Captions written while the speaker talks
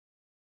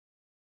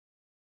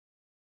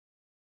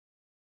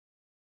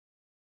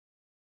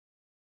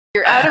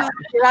You're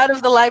out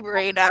of the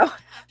library now.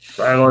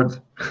 Silence,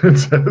 it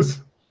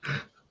says.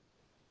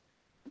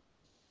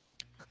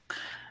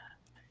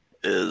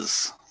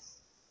 Is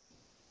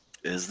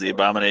the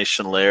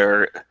abomination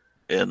lair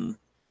in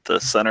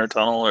the center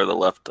tunnel or the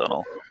left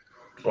tunnel?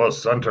 Oh,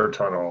 center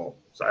tunnel.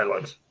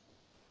 Silence.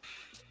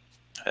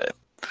 Okay.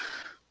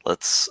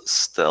 Let's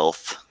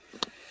stealth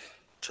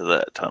to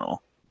that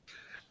tunnel.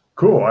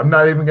 Cool. I'm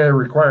not even going to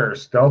require a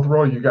stealth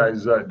roll. You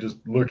guys just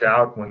look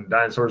out when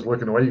dinosaurs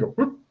looking away. You go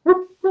whoop,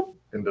 whoop, whoop,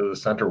 into the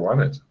center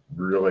one. It's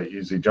really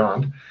easy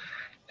jaunt.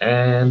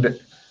 And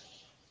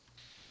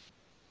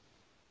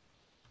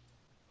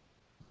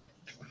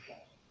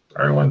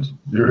silence.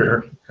 You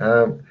hear.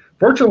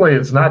 Fortunately,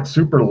 it's not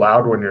super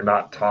loud when you're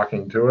not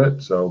talking to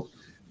it. So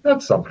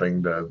that's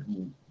something to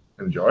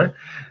enjoy.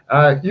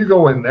 You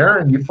go in there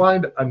and you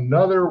find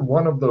another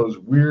one of those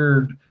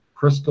weird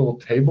crystal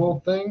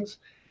table things.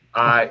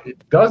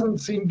 It doesn't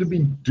seem to be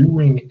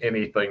doing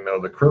anything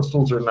though. The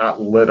crystals are not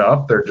lit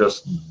up; they're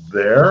just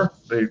there.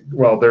 They're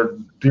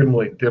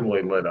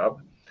dimly lit up.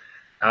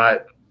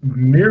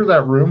 Near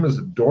that room is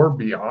a door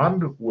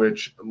beyond,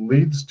 which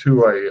leads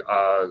to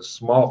a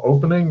small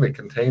opening that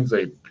contains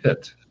a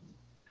pit.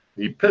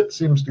 The pit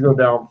seems to go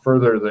down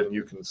further than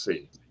you can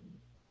see.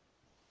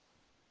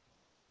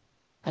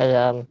 Hey,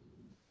 how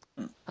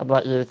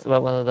about you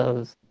throw one of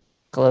those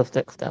glow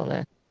sticks down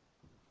there?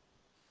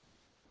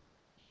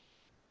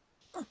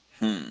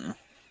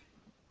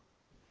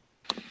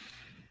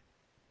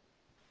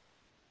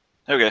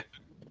 Okay.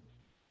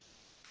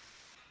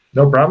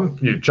 No problem.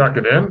 You chuck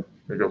it in.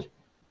 It goes,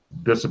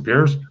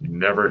 disappears. You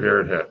never hear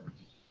it hit.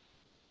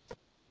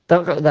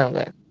 Don't go down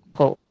there.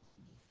 Pull.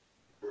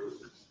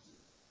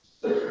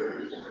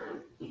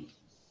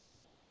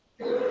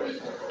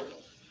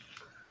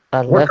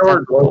 What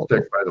color glow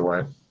stick, by the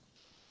way?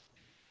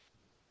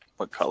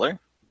 What color?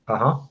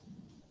 Uh-huh.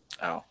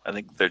 Oh, I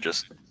think they're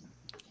just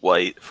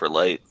white for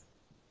light.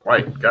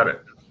 White, got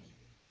it.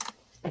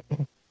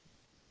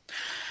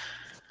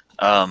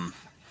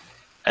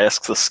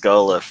 Ask the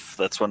skull if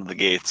that's one of the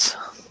gates.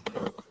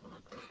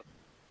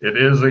 It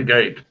is a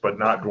gate, but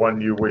not one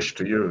you wish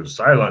to use.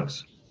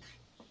 Silence.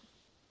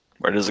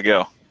 Where does it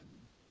go?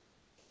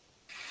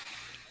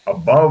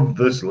 Above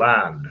this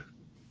land.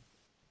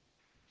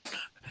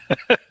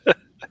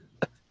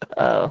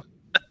 Oh.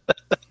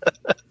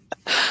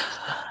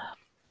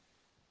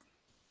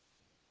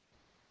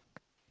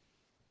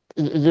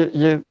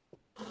 You,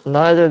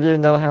 neither of you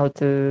know how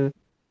to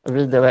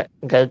redirect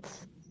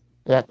gates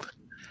yet?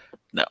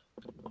 No.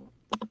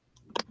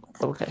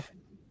 Okay.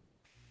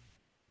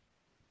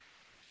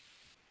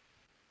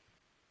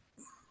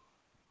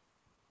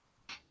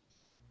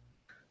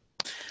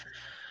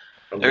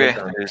 Okay.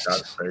 On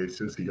Scott's face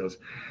as he goes,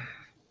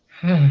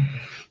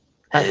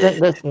 I think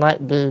this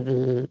might be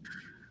the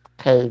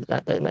cave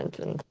that they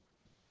mentioned.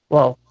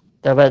 Well,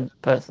 the red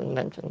person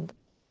mentioned.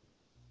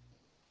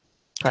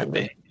 Could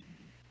be.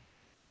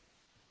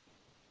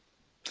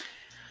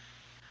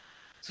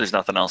 So there's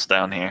nothing else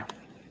down here.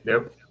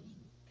 Yep.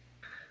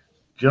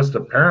 Just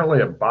apparently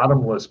a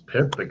bottomless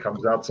pit that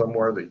comes out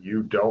somewhere that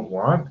you don't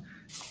want,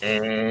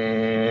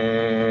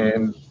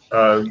 and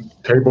a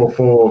table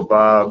full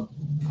of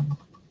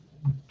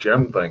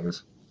gem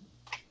things.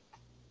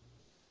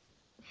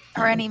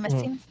 Are any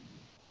missing?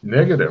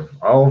 Negative.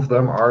 All of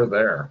them are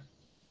there.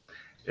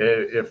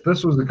 If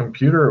this was a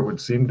computer, it would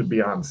seem to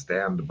be on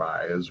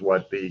standby, is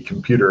what the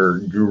computer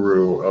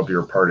guru of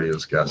your party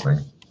is guessing.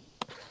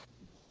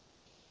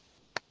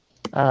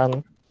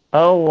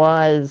 Oh,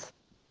 wise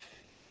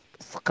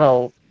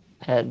skull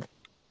head.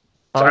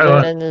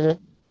 Are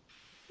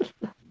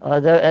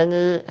there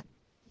any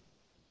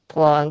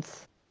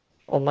plants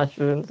or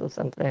mushrooms or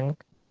something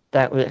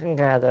that we can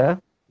gather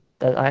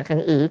that I can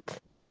eat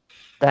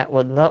that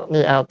would knock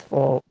me out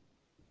for,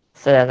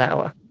 say, an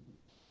hour?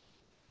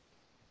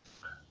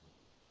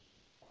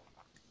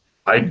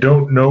 I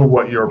don't know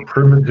what your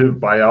primitive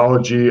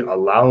biology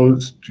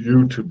allows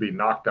you to be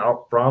knocked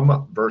out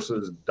from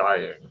versus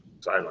dying.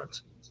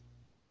 Silence.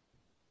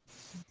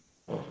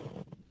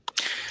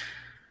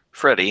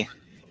 Freddy,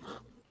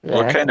 Yeah.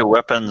 what kind of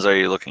weapons are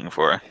you looking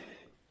for?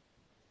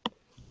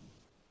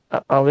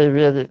 Are we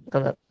really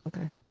gonna...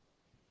 Okay.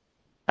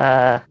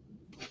 A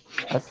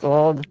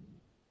sword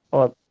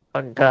or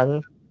a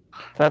gun?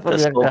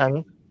 Preferably Pistol? a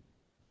gun.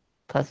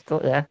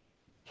 Pistol, yeah.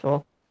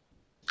 Sure.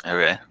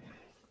 Okay.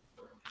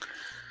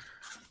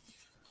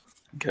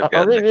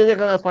 Are we really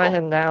gonna find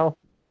him now?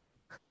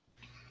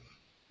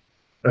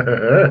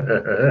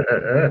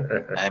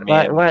 I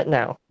mean, right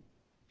now.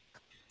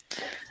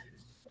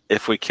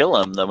 if we kill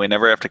him, then we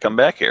never have to come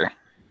back here.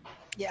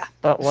 Yeah.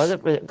 But what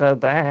if we go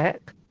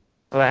back,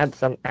 grab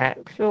some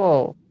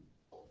actual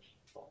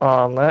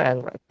armor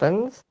and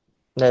weapons,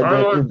 maybe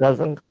a few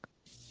dozen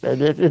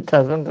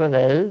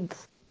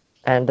grenades,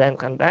 and then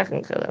come back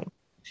and kill him?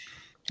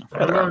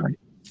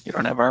 You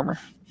don't have armor?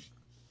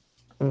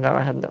 No,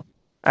 I have no.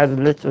 I have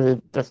literally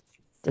just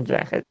the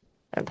jacket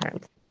and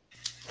pants.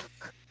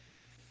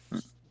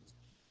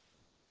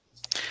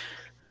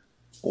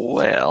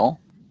 Well,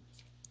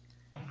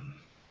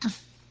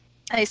 'cause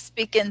I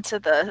speak into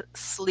the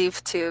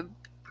sleeve tube.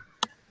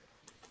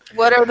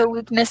 What are the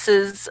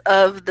weaknesses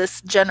of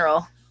this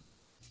general?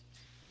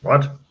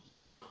 What?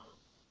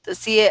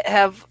 Does he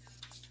have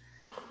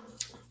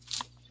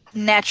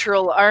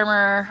natural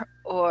armor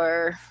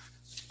or...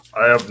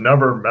 I have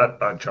never met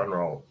that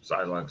general.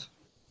 Silence.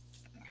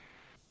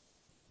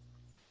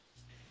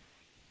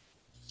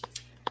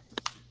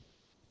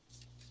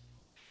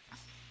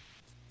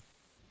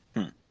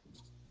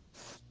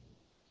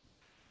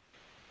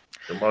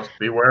 You must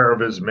beware of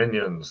his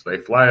minions. They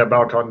fly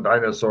about on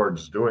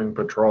dinosaurs doing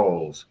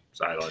patrols.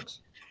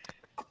 Silence.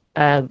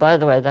 And by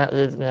the way, that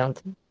leads me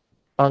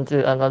onto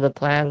another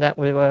plan that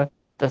we were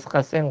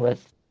discussing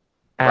with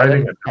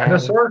Riding Adam a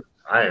dinosaur?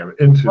 I am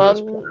into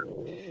this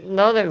plan.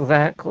 not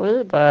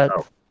exactly, but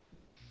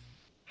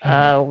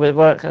Oh. we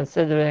were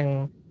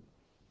considering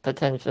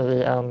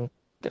potentially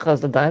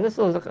because the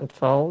dinosaurs are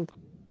controlled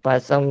by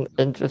some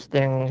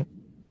interesting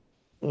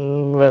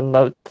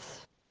remote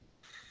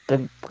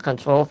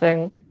control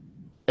thing.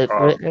 If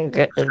we can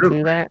get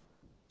into that.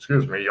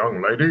 Excuse me,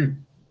 young lady.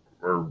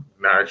 Or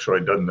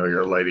actually, doesn't know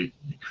you're a lady.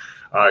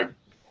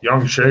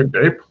 Young shaved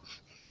ape,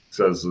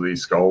 says the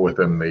skull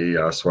within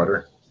the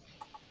sweater.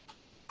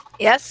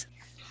 Yes?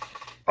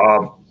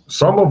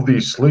 Some of the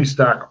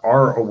Sleestack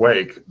are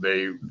awake.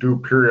 They do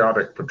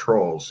periodic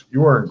patrols.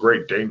 You are in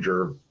great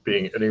danger of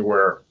being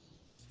anywhere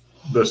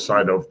this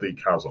side of the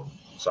chasm.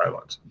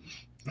 Silence.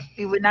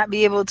 We would not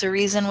be able to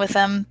reason with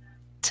them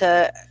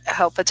to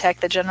help attack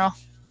the general?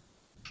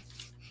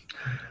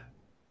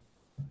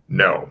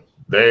 No.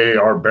 They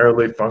are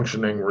barely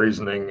functioning,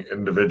 reasoning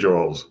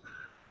individuals.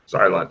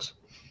 Silence.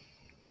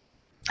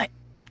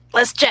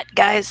 Let's jet,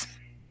 guys.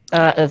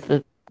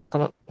 Come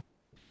on.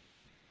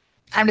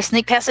 Time to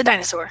sneak past the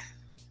dinosaur.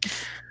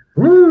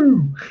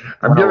 Woo!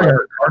 I'm giving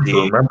her a card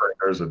for remembering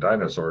there's a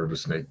dinosaur to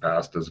sneak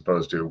past as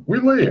opposed to, we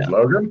leave,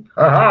 Logan.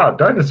 Aha,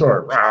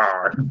 dinosaur.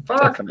 Rah,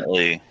 fuck.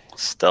 Definitely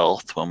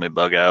stealth when we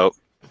bug out.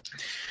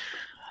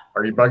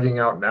 Are you bugging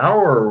out now,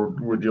 or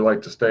would you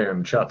like to stay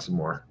and chat some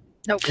more?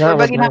 Nope, we're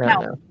bugging out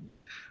now.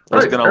 I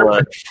was going to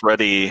let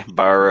Freddy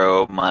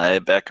borrow my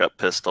backup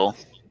pistol.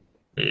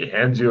 He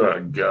hands you a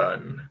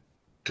gun.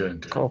 Dun,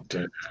 dun, Cool.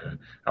 dun.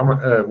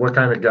 What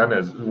kind of gun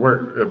is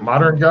a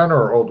modern gun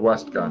or Old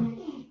West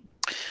gun?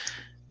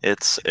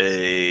 It's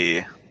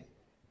a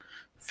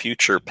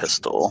future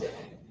pistol.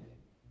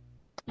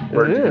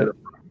 Where did you get it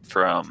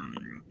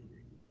from?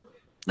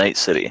 Night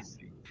City.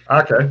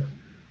 Okay,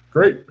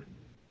 great.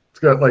 It's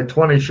got like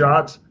 20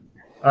 shots.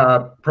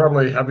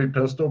 Probably heavy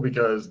pistol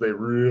because they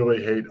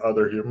really hate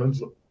other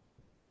humans.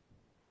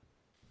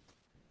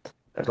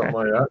 Something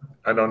like that.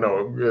 I don't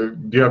know.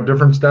 Do you have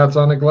different stats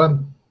on it,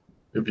 Glenn?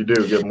 If you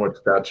do, give them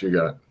what stats you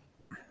got.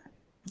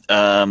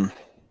 I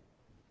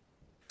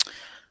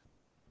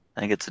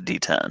think it's a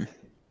D10.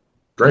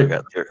 Great.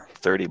 I got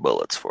 30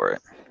 bullets for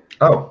it.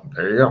 Oh,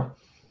 there you go.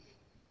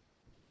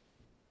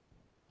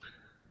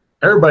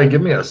 Everybody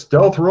give me a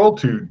stealth roll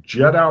to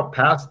jet out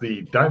past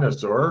the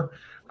dinosaur.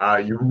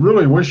 You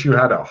really wish you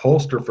had a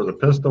holster for the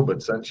pistol,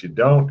 but since you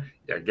don't,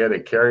 you get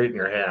it carried in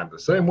your hand. The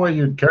same way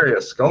you'd carry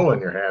a skull in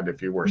your hand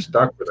if you were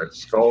stuck with a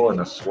skull and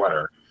a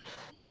sweater.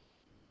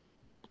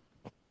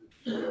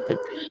 I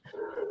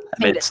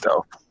made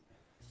stealth.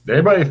 Did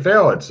anybody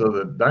fail it so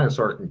the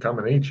dinosaur can come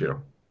and eat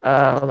you?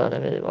 Hold on,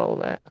 let me roll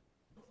that.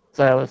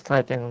 So I was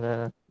typing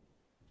the...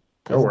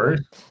 No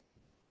worries.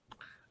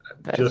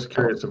 Just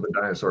curious if a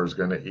dinosaur is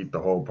going to eat the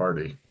whole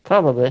party.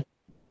 Probably.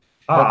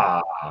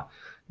 Ah,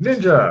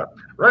 ninja.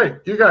 Right.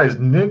 You guys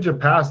ninja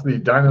past the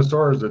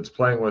dinosaur as it's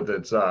playing with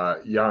its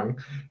young.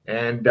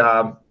 And,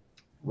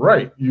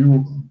 right,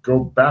 you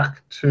go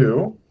back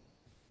to...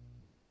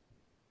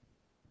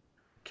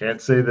 Can't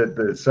say that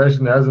the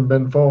session hasn't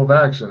been full of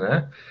action,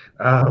 eh?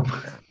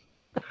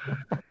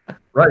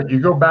 Right, you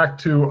go back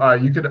to,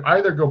 you could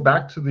either go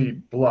back to the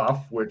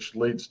bluff, which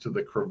leads to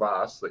the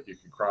crevasse that you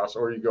can cross,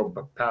 or you go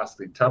past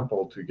the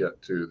temple to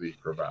get to the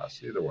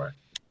crevasse, either way.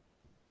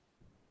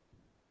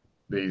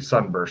 The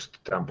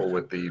sunburst temple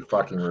with the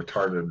fucking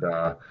retarded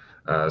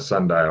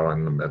sundial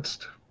in the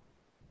midst.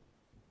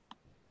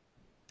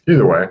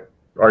 Either way,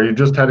 are you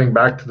just heading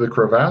back to the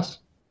crevasse?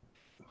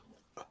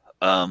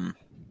 Yeah,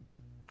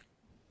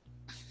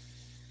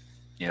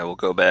 we'll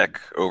go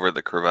back over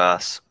the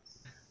crevasse.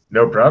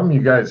 No problem.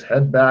 You guys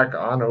head back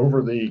on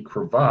over the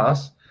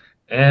crevasse,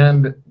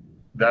 and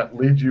that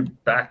leads you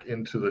back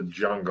into the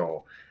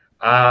jungle.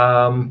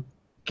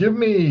 Give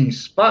me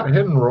spot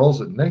hidden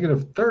rolls at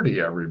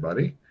 -30,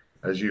 everybody,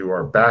 as you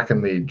are back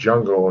in the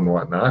jungle and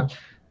whatnot.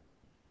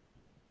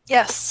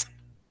 Yes.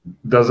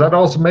 Does that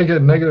also make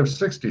it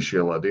 -60,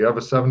 Sheila? Do you have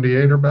a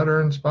 78 or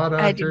better in spot?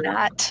 I do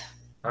not.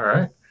 All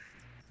right.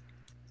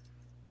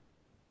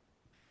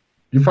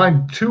 You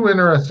find two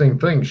interesting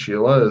things,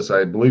 Sheila, as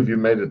I believe you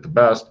made it the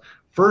best.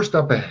 First,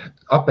 up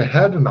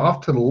ahead and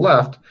off to the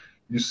left,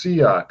 you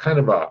see kind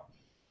of a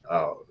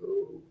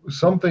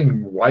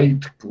something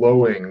white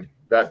glowing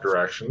that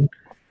direction.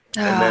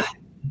 And then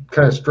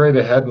kind of straight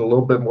ahead and a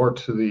little bit more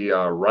to the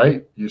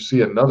right, you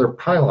see another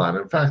pylon.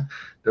 In fact,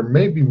 there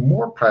may be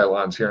more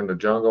pylons here in the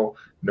jungle.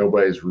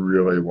 Nobody's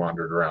really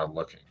wandered around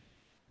looking.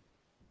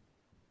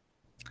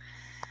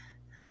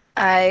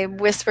 I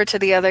whisper to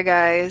the other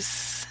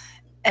guys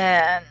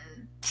and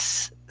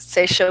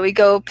say, shall we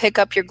go pick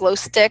up your glow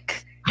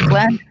stick,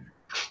 Glenn?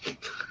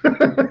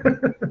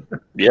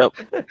 Yep.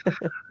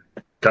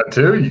 Cut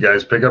to, you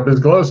guys pick up his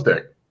glow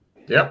stick.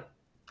 Yep,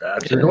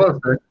 that's your glow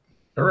stick.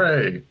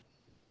 Hooray.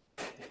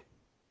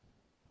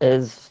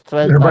 Is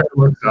straight Everybody up.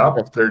 looks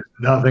up. There's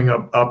nothing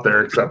up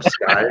there except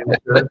sky and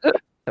shit.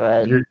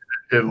 Right.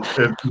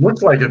 It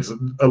looks like it's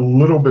a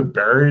little bit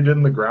buried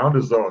in the ground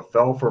as though it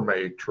fell from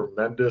a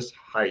tremendous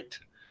height.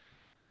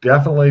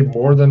 Definitely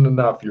more than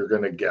enough, you're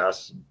going to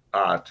guess,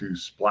 to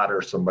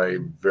splatter somebody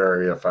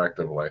very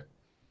effectively.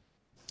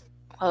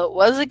 Well, it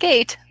was a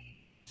gate.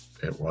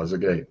 It was a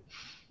gate.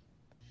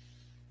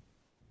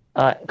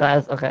 All right,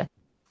 guys. Okay.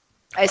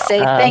 I say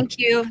thank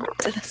you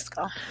to the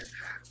skull.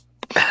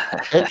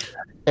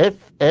 If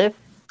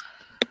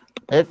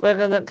we're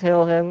gonna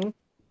kill him,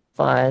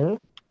 fine.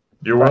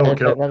 You But will if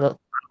kill we're gonna,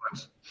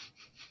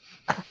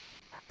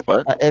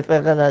 What? if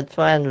we're gonna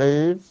try and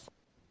leave,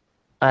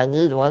 I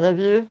need one of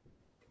you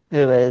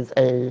who is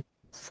a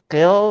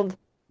skilled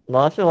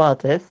martial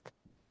artist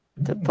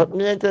to put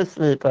me into a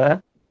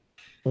sleeper,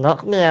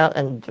 knock me out,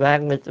 and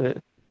drag me through.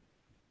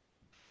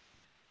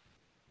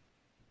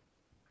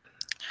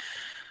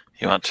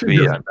 You want to He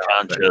be doesn't know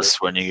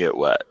unconscious when you get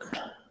wet.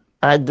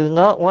 I do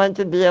not want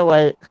to be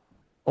awake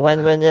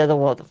when we're near the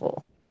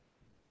waterfall.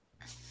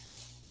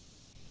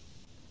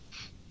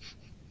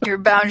 Your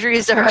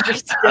boundaries are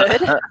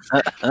understood.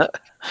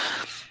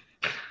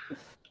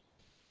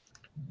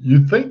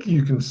 You think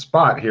you can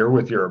spot here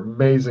with your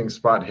amazing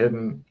spot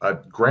hidden a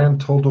grand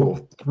total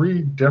of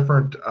 3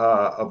 different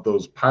of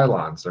those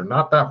pylons. They're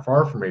not that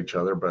far from each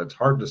other, but it's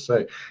hard to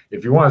say.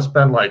 If you want to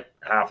spend like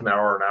half an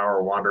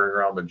hour wandering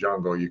around the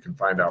jungle, you can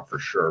find out for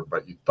sure.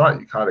 But you thought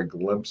you caught a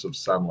glimpse of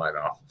sunlight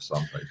off of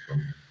something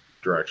from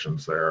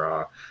directions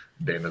there,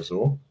 Dana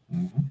Zool.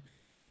 Mm-hmm.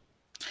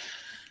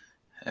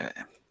 Okay.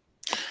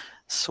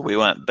 So we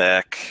went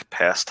back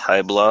past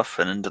High Bluff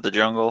and into the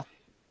jungle?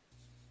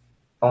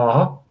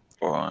 Uh-huh.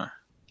 Or,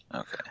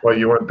 okay. Well,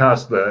 you went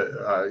past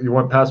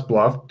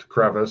Bluff to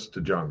Crevice to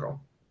Jungle.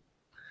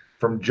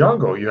 From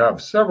Jungle, you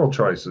have several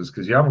choices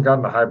because you haven't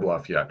gotten to High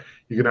Bluff yet.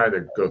 You can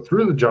either go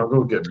through the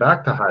jungle, get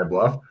back to High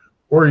Bluff,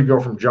 or you go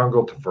from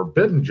Jungle to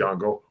Forbidden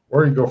Jungle,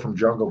 or you go from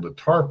Jungle to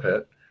Tar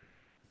Pit,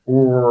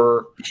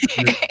 or you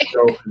can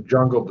go from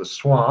Jungle to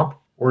Swamp,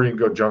 or you can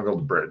go Jungle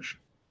to Bridge.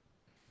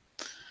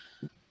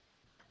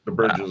 The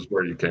bridge is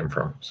where you came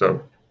from.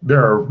 So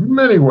there are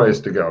many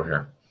ways to go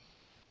here.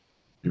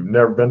 You've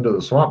never been to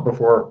the swamp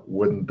before,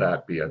 wouldn't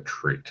that be a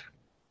treat?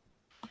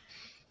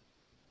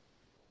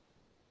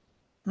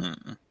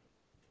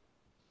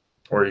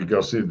 Or you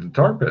go see the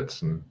tar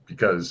pits, and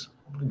because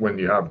when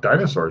you have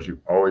dinosaurs,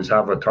 you always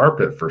have a tar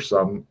pit for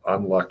some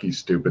unlucky,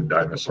 stupid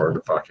dinosaur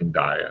to fucking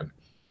die in.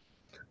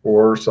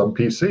 Or some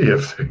PC,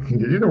 if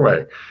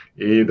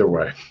either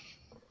way.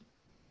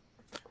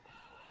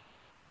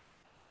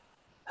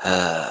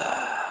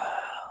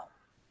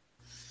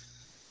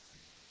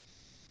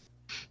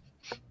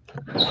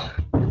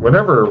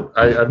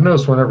 I've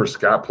noticed whenever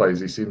Scott plays,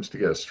 he seems to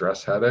get a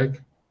stress headache.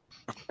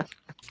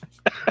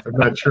 I'm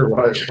not sure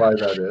why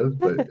that is,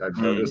 but I've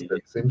noticed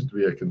it seems to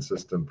be a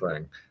consistent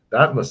thing.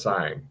 That and the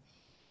sighing.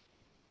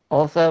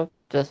 Also,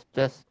 just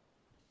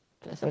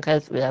in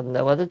case we have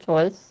no other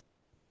choice,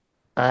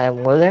 I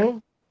am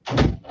willing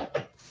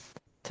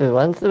to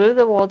run through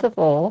the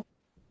waterfall,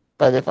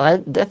 but if I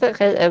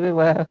defecate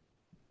everywhere,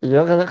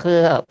 you're gonna clean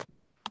it up.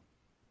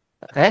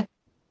 Okay?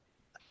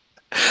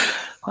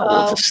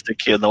 We'll just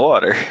stick you in the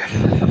water.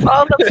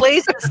 All the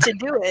places to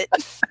do it.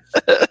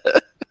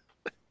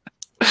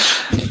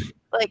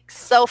 Like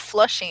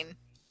self-flushing.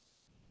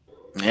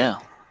 Yeah.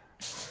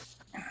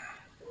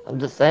 I'm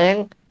just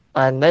saying,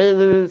 I may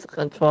lose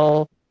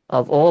control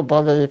of all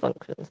bodily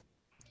functions.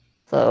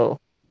 So,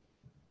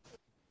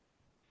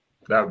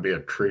 that would be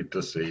a treat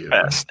to see.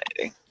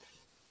 Fascinating.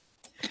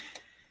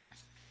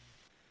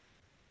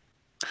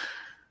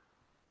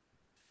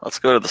 Let's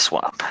go to the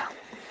swamp.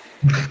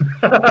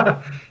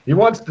 He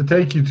wants to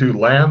take you to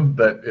land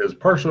that is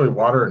partially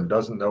water and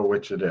doesn't know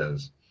which it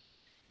is.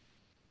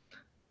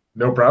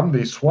 No problem.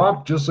 The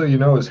swamp, just so you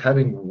know, is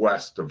heading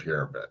west of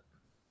here a bit.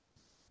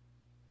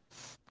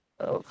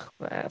 oh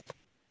crap.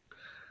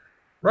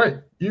 Right.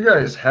 You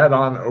guys head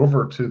on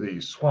over to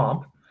the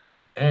swamp,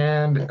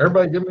 and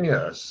everybody give me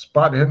a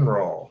spot hidden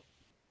roll.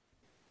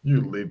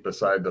 You leap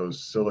beside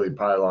those silly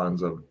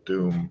pylons of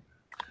doom.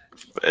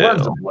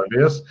 Glenn's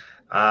oblivious.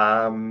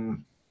 Does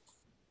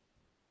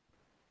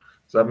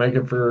that make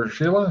it for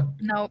Sheila?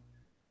 No.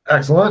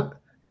 Excellent.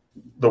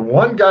 The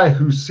one guy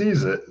who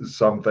sees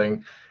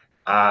something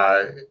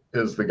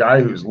is the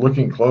guy who's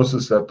looking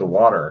closest at the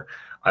water.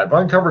 I've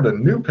uncovered a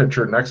new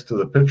picture next to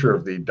the picture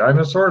of the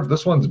dinosaur.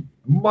 This one's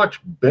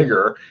much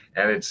bigger,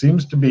 and it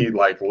seems to be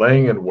like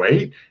laying in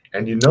wait,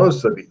 and you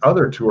notice that the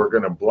other two are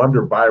going to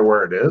blunder by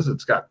where it is.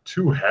 It's got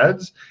two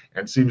heads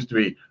and seems to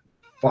be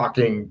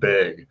fucking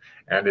big,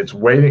 and it's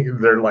waiting.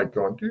 They're like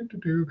going doo doo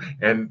doo,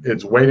 and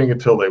it's waiting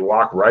until they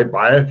walk right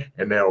by it,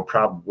 and they'll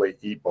probably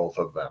eat both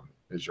of them.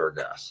 Is your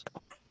guess?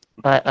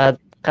 I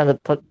kind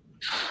of put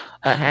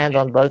a hand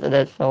on both of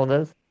their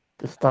shoulders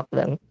to stop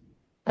them,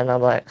 and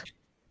I'm like,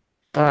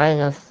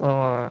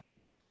 dinosaur,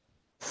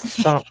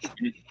 stop.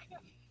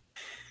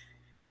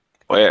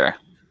 Where?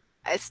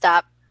 I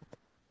stop.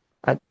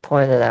 I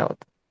pointed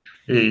out.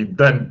 He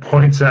then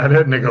points at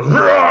it and he goes,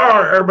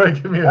 roar! Everybody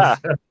give me a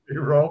safety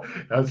roll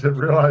as it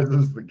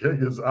realizes the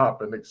gig is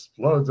up and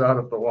explodes out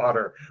of the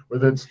water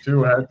with its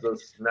two heads of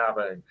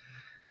snapping.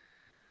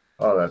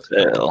 Oh, that's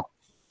good.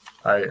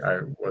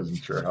 I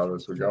wasn't sure how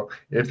this would go.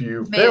 If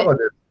you fail it,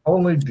 it's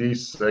only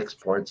D6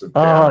 points of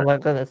damage. Oh my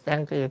goodness,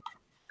 thank you.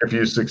 If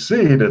you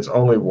succeed, it's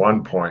only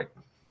 1 point.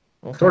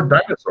 Okay. Toward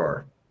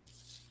dinosaur.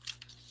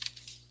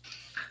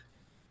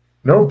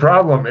 No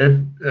problem. It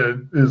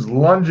is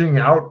lunging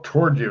out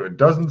toward you. It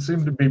doesn't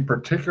seem to be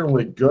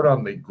particularly good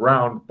on the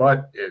ground,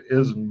 but it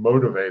is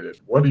motivated.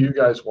 What do you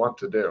guys want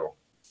to do?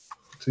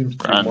 It seems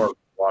to be more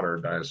water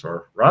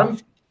dinosaur. Run?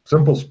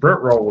 Simple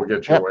sprint roll will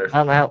get you away from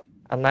I'm out.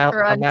 I'm out.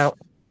 Run. I'm out.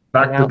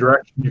 back the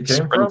direction you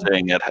came from?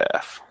 Sprinting at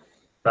half.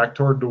 Back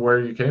toward to where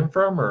you came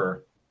from,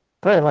 or?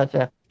 Pretty much,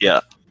 yeah. Yeah.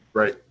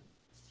 Right.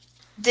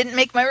 Didn't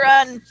make my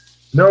run.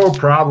 No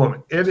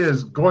problem. It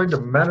is going to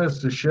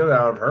menace the shit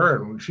out of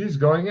her, and she's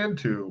going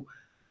into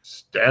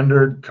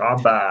standard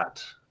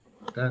combat.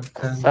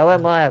 So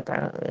am I,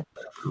 apparently.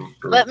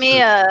 Let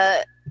me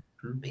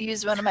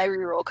use one of my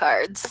reroll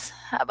cards.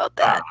 How about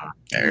that?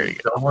 There you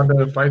go. Don't want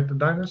to fight the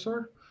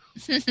dinosaur?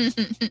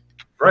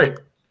 Right.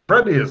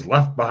 Freddy is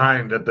left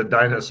behind at the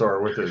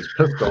dinosaur with his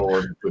pistol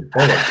and with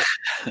bullets,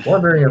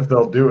 wondering if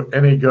they'll do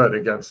any good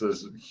against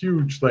this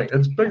huge thing.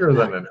 It's bigger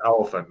than an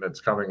elephant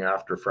that's coming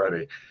after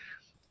Freddy.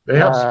 They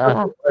have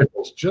special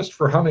rifles just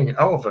for hunting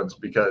elephants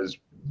because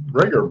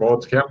regular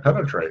bullets can't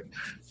penetrate.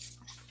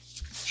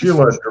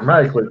 Sheila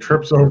dramatically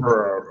trips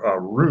over a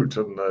root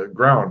in the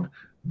ground,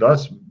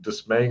 thus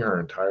dismaying her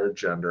entire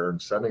gender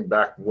and sending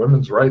back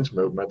women's rights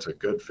movements a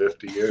good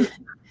 50 years.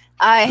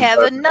 I have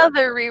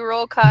another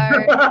reroll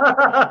card.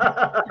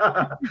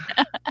 I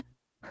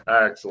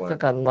Excellent.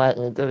 think I might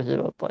need to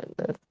hero point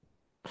this.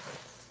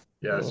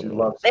 Yes, you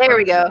love. There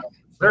we go.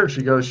 There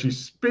she goes. She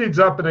speeds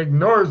up and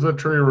ignores the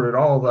tree root.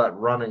 All that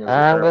running.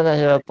 I'm going to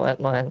hero point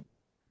mine.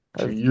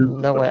 She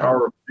used the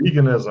power of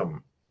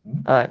veganism.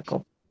 Alright,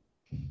 cool.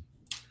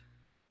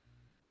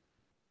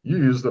 You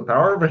use the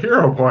power of a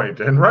hero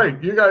point. And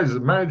right, you guys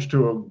managed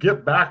to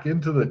get back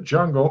into the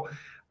jungle.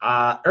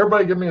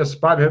 Everybody give me a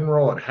spot hidden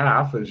roll at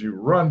half as you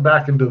run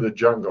back into the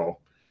jungle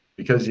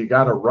because you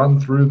got to run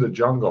through the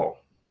jungle.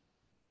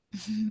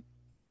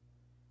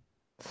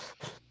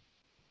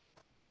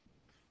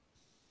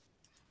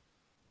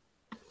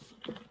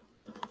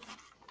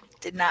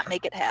 Did not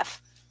make it half.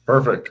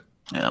 Perfect.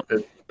 Yeah.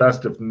 It's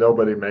best if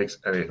nobody makes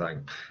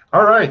anything.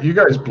 All right, you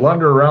guys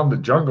blunder around the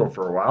jungle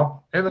for a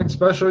while. Anything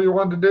special you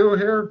want to do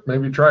here?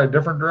 Maybe try a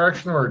different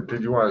direction, or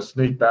did you want to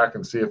sneak back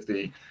and see if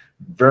the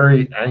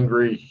very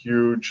angry,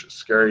 huge,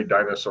 scary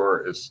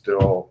dinosaur is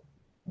still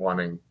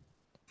wanting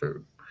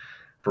food?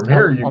 From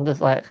here, I'm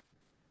just like,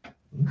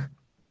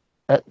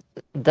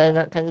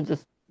 Dana, can you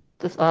just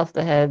ask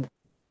the head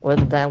where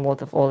the damn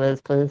waterfall is,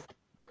 please?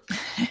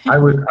 I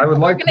would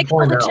like We're to gonna kill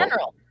point the out.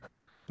 general.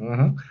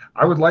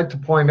 I would like to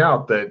point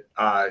out that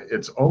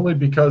it's only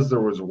because there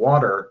was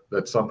water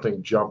that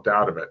something jumped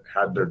out of it.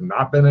 Had there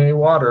not been any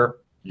water,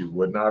 you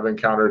would not have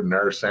encountered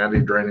another sandy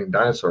draining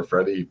dinosaur,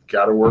 Freddy. You've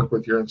got to work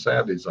with your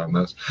insanities on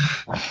this.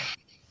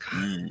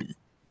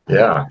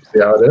 Yeah, see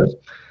how it is?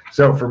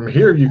 So from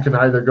here, you can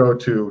either go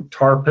to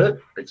Tar Pit,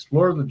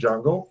 explore the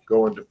jungle,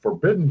 go into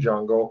Forbidden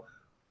Jungle,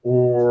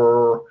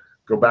 or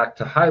go back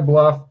to High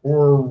Bluff,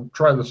 or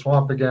try the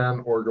swamp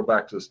again, or go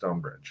back to the Stone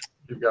Bridge.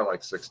 You've got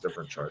like 6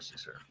 different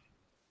choices here.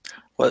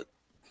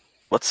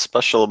 What's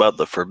special about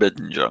the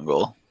Forbidden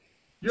Jungle?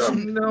 You have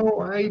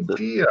no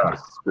idea.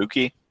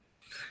 Spooky?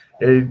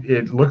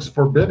 It looks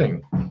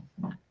forbidding.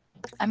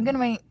 I'm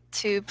going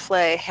to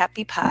play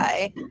Happy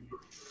Pie,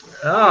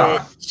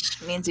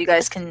 which means you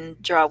guys can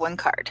draw 1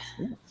 card.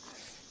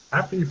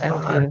 Happy Thank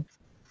Pie. you.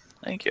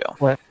 Thank you.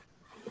 What?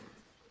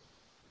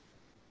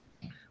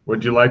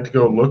 Would you like to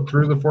go look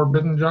through the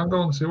Forbidden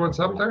Jungle and see what's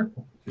up there?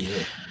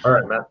 All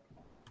right, Matt.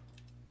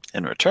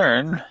 In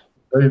return,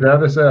 Hey,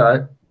 that is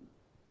it.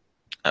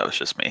 that was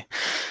just me.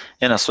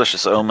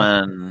 Inauspicious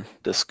Omen,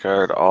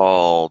 discard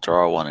all,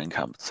 draw 1 in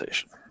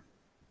compensation.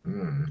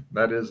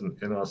 That is an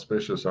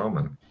inauspicious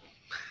omen.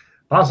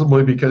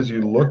 Possibly because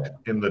you looked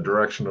in the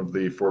direction of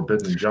the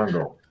Forbidden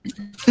Jungle.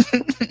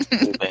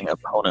 Leaving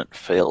opponent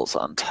fails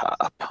on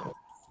top.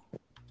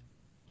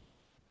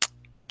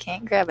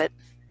 Can't grab it.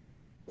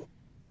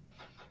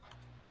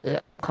 Yeah,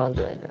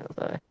 conjuring now,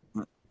 sorry.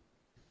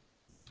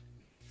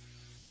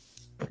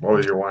 What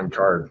was your 1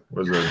 card?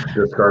 Was it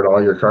discard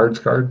all your cards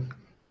card?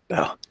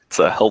 No. It's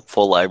a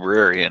helpful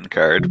librarian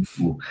card.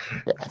 Ooh,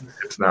 Yes.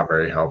 it's not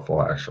very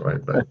helpful, actually,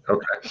 but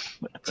okay.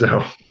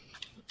 So,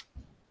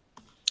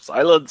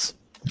 Silence.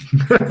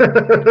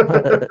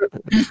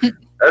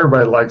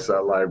 everybody likes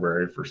that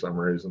library for some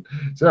reason.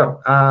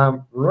 So,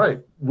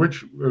 right.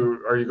 Which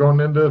are you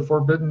going into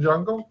Forbidden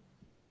Jungle?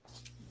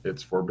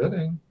 It's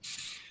forbidding.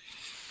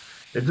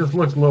 It just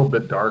looks a little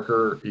bit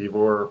darker,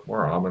 evil,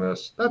 more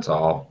ominous. That's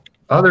all.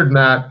 Other than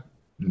that,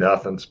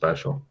 nothing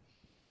special.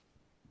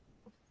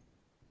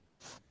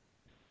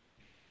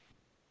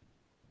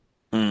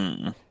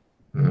 Hmm.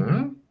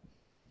 Hmm?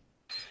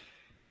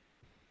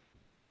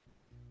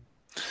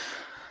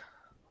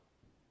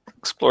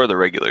 Explore the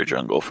regular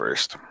jungle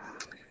first.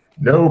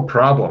 No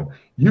problem.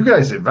 You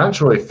guys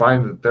eventually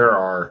find that there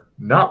are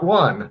not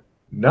one,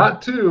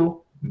 not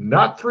two,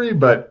 not three,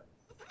 but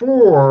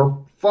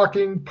 4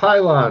 fucking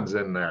pylons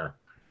in there.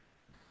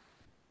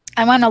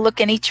 I want to look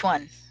in each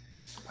one.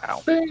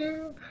 Wow.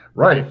 Bing.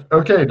 Right.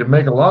 Okay. To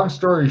make a long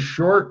story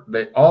short,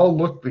 they all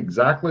look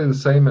exactly the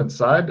same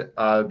inside.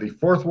 The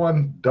 4th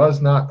one does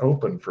not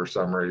open for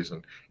some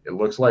reason. It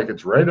looks like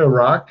it's radio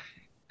rock.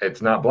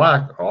 It's not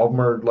black. All of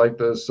them are like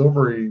the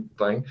silvery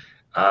thing.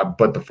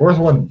 But the 4th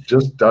one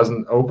just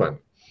doesn't open.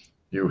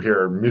 You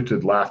hear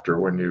muted laughter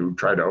when you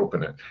try to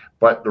open it.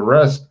 But the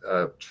rest,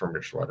 it's from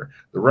your sweater,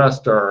 the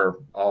rest are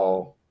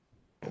all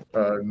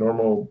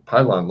normal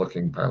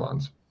pylon-looking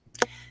pylons.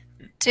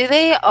 Do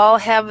they all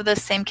have the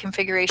same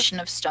configuration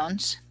of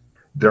stones?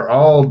 They're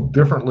all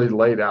differently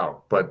laid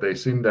out, but they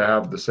seem to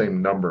have the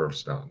same number of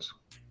stones.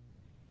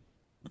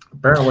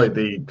 Apparently,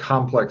 the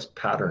complex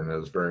pattern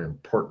is very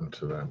important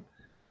to them.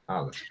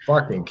 Oh, this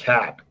fucking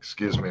cat.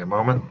 Excuse me a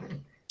moment.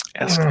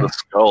 Ask the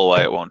skull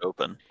why it won't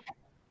open.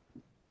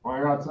 Want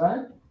to go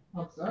outside?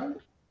 Outside?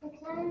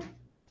 Outside?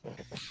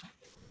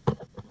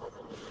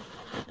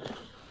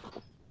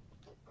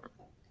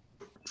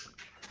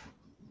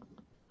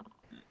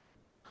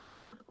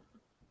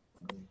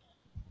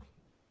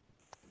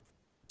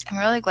 I'm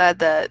really glad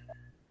that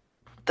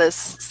this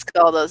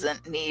skull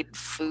doesn't need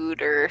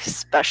food or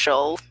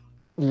special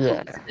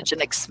Yeah.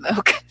 hallucinogenic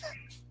smoke.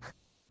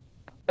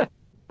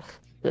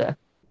 Yeah.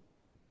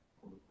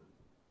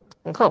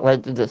 I can't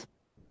wait to just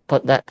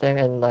put that thing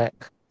in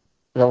like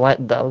the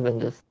white dove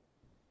and just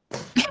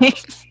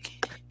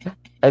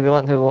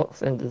everyone who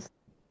walks in just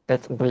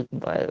gets greeted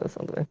by it or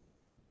something.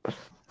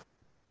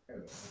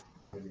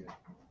 You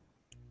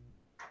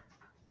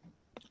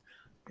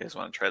guys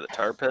want to try the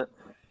tar pit?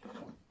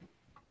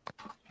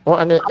 Well,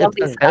 I mean, All if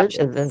the these gate is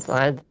options.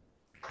 inside,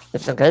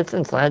 if the gate's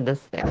inside this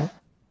thing,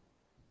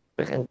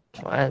 we can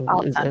try and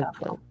I'll use find it. out.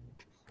 But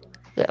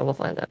yeah, we'll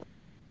find out.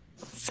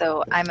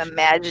 So I'm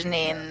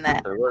imagining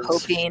that, There was-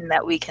 hoping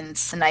that we can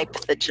snipe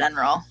the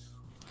general.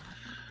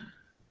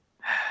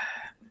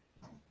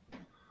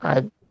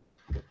 I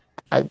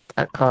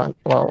can't.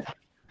 Well,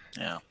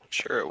 Yeah,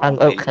 sure it I'm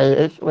won't be.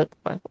 okay-ish with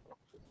my.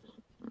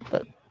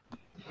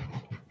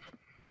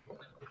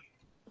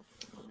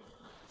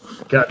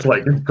 Cat's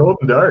like, it's cold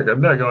and dark.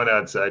 I'm not going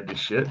outside to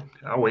shit.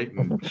 I'll wait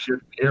and shit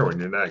here when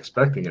you're not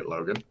expecting it,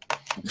 Logan.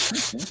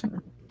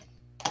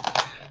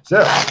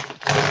 So,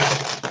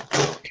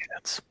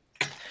 Cats.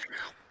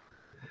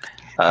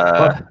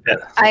 Yeah.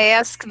 I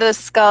ask the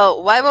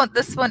skull, why won't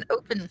this one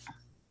open?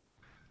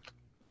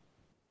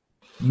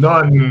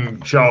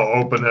 none shall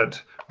open it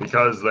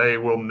because they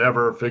will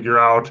never figure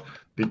out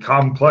the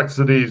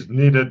complexities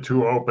needed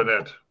to open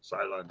it.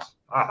 Silence.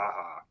 Ha ha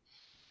ha.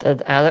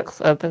 Did Alex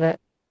open it?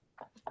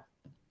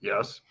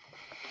 Yes.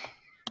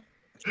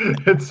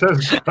 It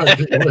says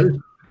grudgingly.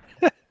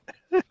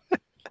 It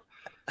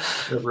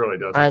really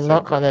doesn't. I say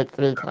knock on it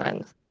 3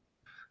 times.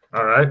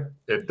 All right.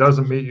 It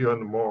doesn't meet you in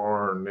the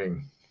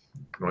morning.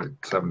 Like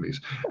 70s.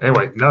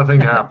 Anyway, nothing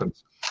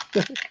happens.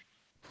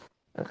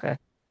 Okay.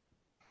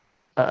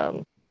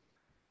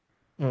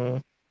 Hmm.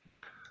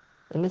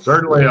 Let me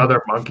Certainly see.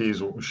 other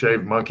monkeys,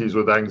 shaved monkeys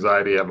with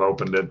anxiety have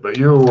opened it, but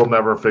you will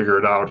never figure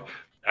it out.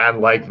 And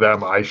like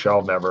them, I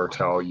shall never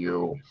tell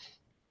you.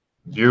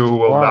 You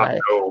will not Why?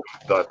 know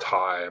the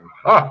time.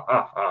 Ha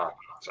ha ha.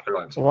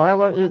 Silence. Why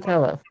won't you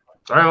tell us?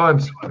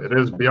 Silence. It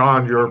is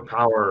beyond your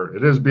power.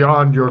 It is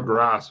beyond your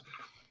grasp.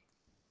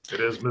 It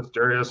is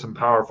mysterious and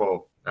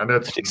powerful. And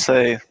it's Did you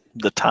say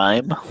the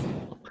time?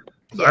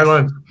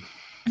 silence.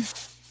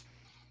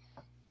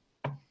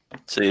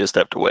 So you just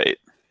have to wait.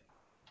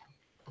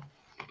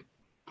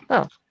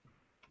 It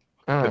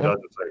Oh,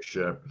 doesn't say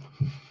shit.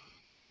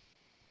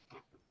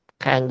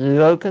 can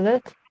you open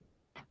it?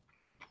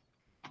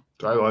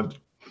 Silence.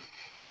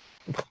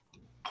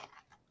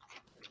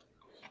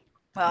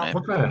 Well,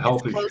 What kind of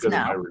healthy closed shit am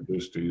now. I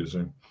reduced to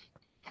using?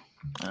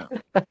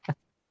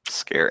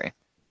 Scary.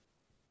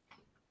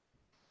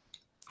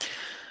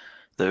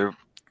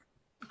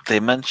 They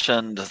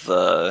mentioned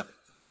the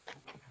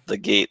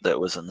gate that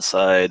was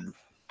inside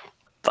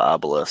the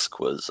obelisk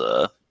was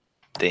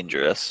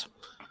dangerous.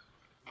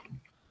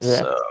 Yeah.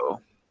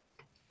 So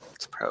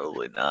it's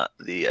probably not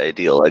the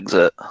ideal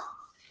exit.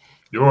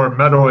 You are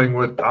meddling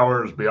with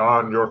powers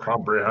beyond your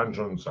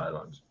comprehension.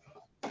 Silence.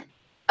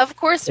 Of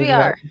course we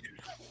Yeah. are.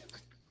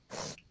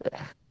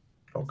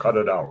 I'll cut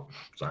it out.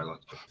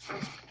 Silence.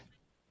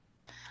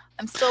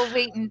 I'm still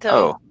waiting to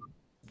Oh,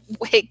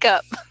 wake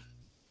up.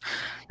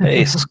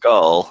 hey,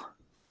 Skull.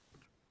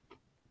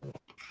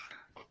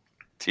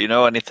 Do you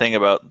know anything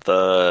about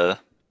the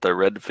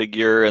red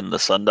figure in the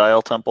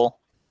Sundial Temple?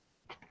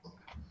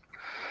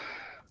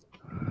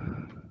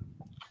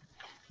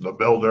 The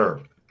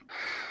builder.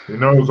 He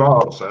knows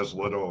all, says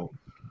Little.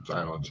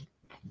 Silence.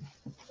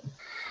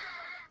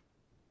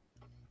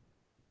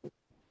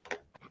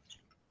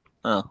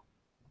 Oh,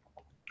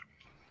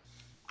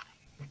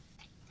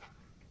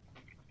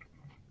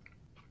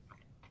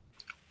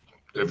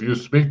 If you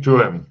speak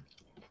to him,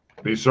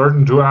 be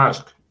certain to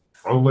ask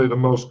only the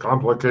most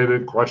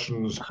complicated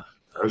questions,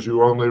 as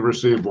you only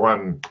receive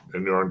one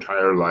in your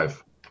entire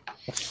life.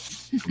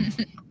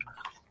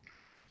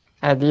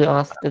 Have you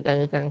asked it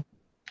anything?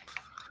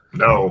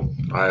 No,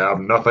 I have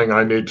nothing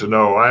I need to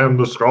know. I am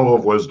the Skull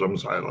of Wisdom.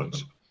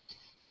 Silence.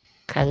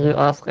 Can you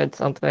ask it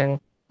something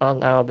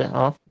on our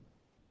behalf?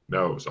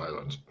 No,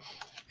 silence.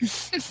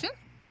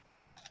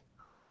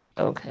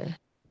 Okay.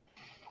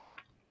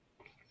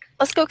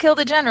 Let's go kill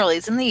the general.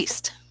 He's in the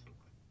east.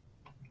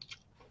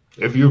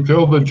 If you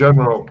kill the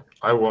general,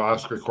 I will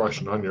ask a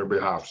question on your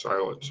behalf.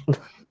 Silence.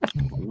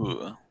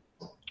 ooh.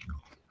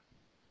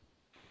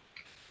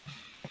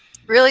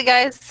 Really,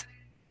 guys?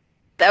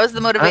 That was the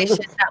I'm motivation,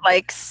 just, not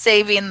like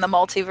saving the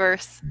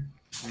multiverse.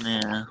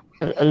 Yeah.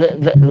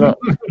 look,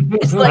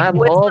 It's like, I'm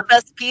what's all the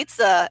best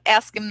pizza?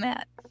 Ask him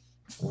that.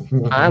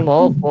 I'm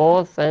all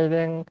for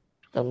saving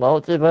the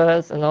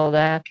multiverse and all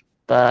that,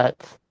 but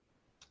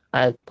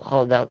I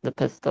hold out the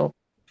pistol.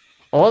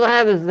 All I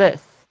have is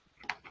this.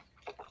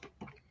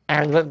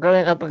 And we're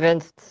going up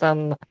against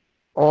some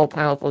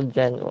all-powerful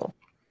general.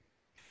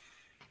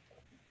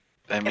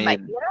 I It might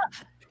mean, be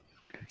enough.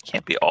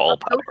 can't be all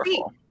Go see.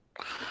 powerful.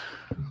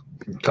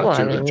 Cut Well, I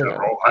to mean, the you know.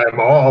 general. I am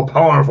all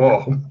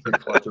powerful. He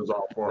clutches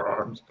all four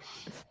arms.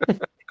 He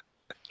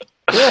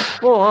has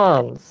 4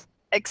 arms.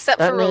 Except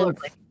That for means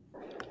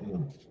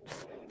rollerblading.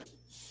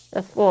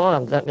 that's 4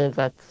 arms. That means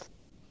that's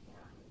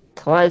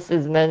twice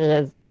as many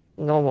as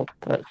normal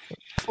person.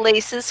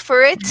 Places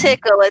for a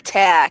tickle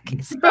attack.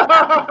 It's a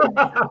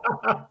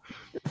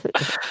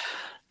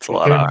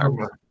lot of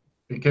arms.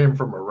 He came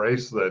from a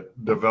race that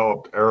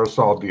developed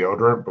aerosol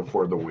deodorant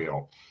before the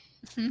wheel.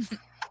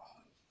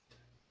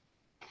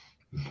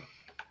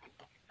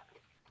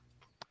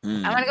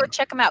 Hmm. I'm gonna go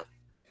check him out.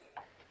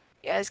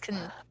 You guys can.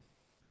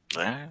 Do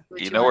What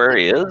you you know want where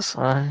to he do? is?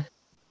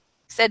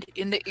 Said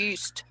in the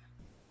east.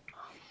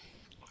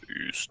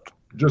 East.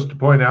 Just to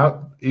point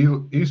out,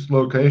 east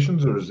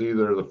locations is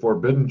either the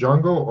Forbidden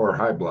Jungle or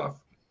High Bluff.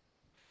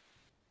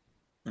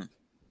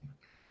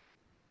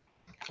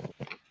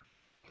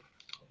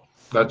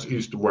 That's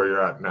east of where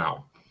you're at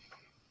now.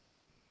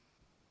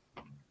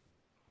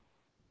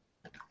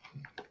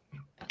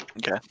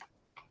 Okay.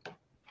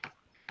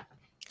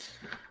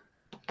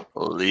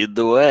 Lead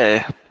the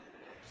way.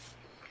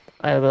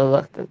 I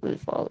reluctantly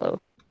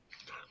follow.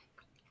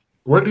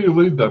 Where do you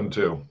lead them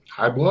to?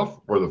 High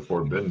Bluff or the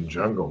Forbidden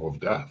Jungle of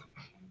Death?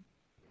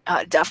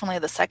 Definitely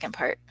the second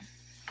part.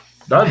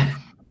 Done.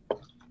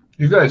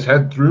 You guys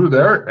head through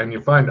there and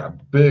you find a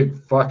big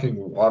fucking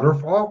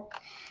waterfall.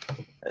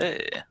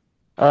 Hey.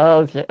 Oh,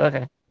 okay,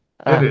 okay.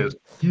 It is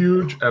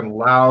huge and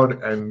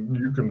loud, and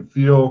you can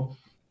feel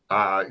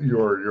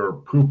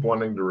your poop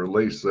wanting to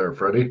release there,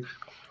 Freddie.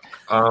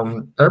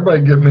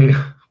 Everybody give me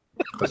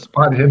a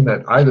spot hidden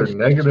at either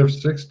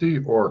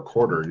 -60 or a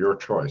quarter, your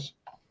choice.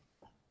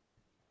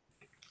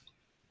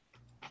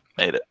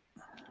 Made it.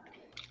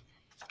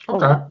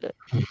 Okay.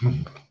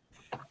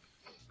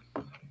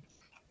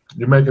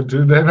 You make it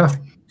too, Dana?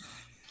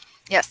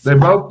 Yes. They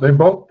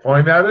both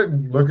point at it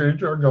and look at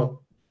each other and go.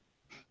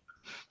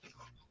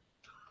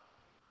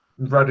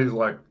 And Freddie's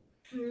like,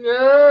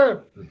 yeah.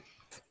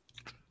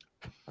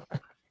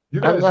 You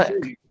guys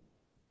see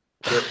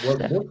that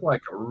what looked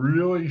like a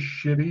really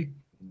shitty,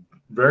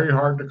 very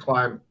hard to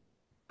climb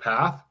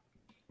path.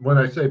 When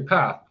I say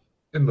path,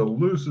 in the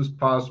loosest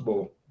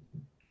possible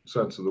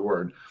sense of the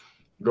word,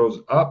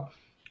 goes up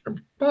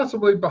and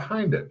possibly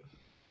behind it.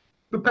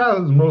 The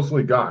path is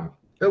mostly gone.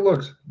 It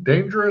looks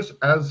dangerous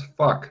as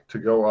fuck to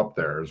go up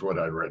there, is what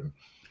I'd written.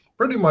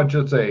 Pretty much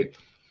it's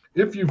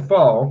if you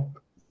fall,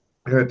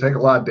 you're going to take a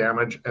lot of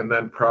damage and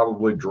then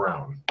probably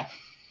drown.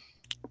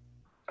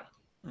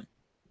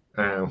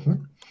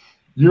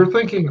 You're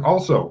thinking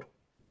also,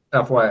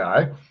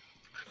 FYI,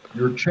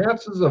 your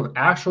chances of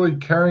actually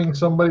carrying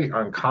somebody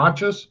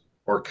unconscious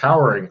or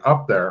cowering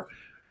up there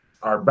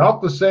are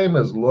about the same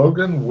as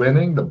Logan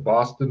winning the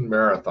Boston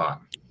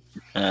Marathon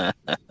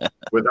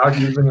without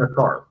using a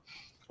car.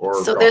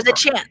 So there's a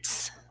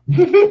chance.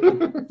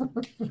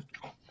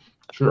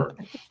 Sure.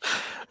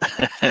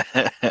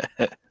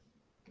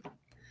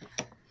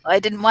 I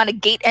didn't want to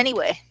gate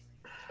anyway.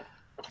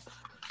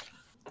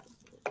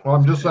 Well,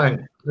 I'm just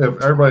saying,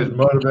 if everybody's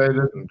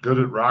motivated and good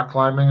at rock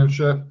climbing and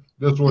shit,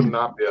 this would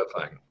not be a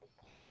thing.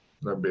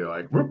 They'd be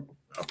like, whoop,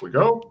 up we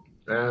go,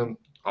 and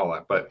all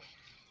that. But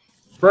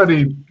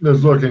Freddie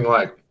is looking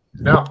like,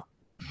 no.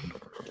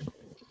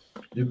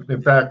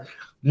 In fact,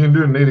 You can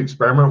do a neat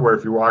experiment where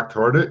if you walk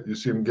toward it, you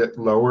see him get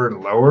lower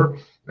and lower.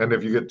 And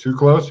if you get too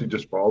close, he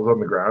just falls on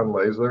the ground,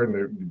 lays there, and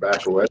you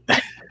back away.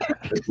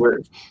 It's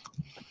weird.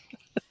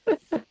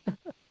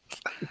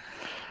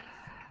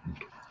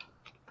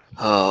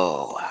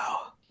 Oh,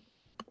 wow.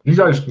 You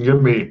guys can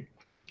give me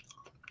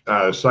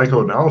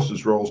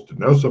psychoanalysis rolls to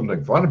know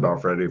something fun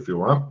about Freddy if you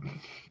want.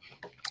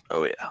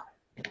 Oh, yeah.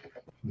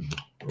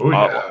 Oh,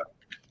 yeah.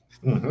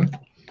 Mm-hmm.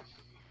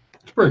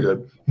 It's pretty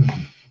good.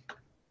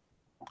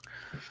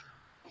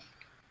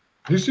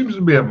 He seems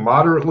to be a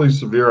moderately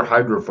severe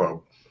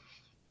hydrophobe.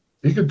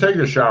 He could take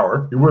a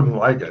shower. He wouldn't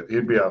like it.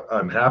 He'd be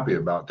unhappy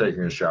about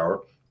taking a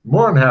shower.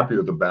 More unhappy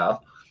with the bath.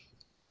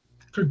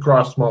 Could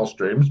cross small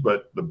streams,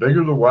 but the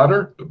bigger the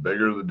water, the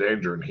bigger the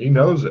danger, and he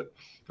knows it.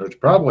 There's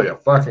probably a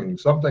fucking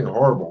something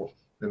horrible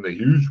in the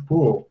huge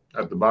pool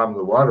at the bottom of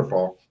the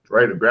waterfall,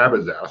 ready to grab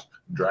his ass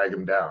and drag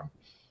him down.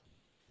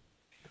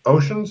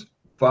 Oceans?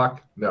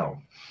 Fuck no.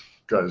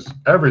 Because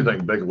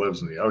everything big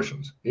lives in the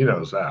oceans. He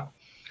knows that.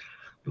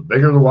 The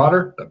bigger the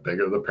water, the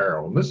bigger the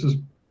peril. And this is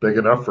big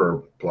enough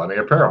for plenty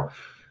of peril.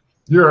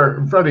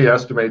 Freddie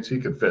estimates he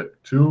could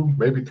fit 2,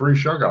 maybe 3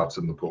 shugouts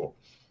in the pool.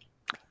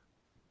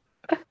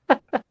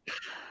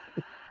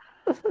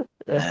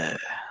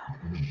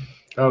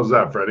 How's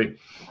that, Freddie?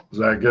 Is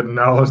that a good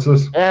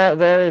analysis? Yeah,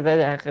 very,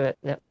 very accurate.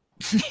 Yep.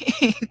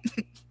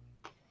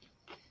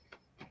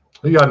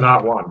 He got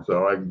not one,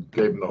 so I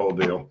gave him the whole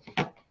deal.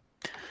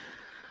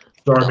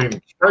 So, I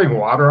mean, spraying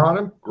water on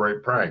him,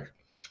 great prank.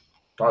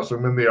 Toss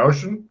him in the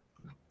ocean,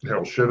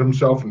 he'll shit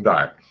himself and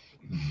die.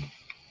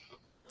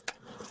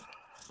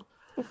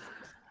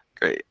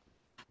 Great.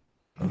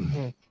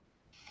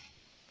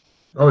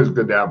 Always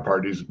good to have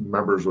parties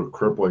members with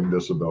crippling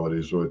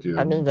disabilities with you.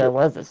 I mean, there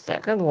was a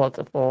second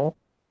waterfall.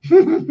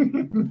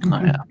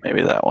 Oh, yeah.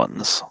 Maybe that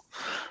one's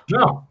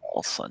No.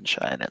 all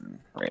sunshine and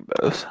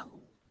rainbows.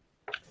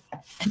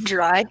 And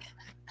dry.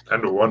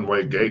 And a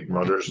one-way gate,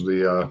 mutters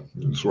the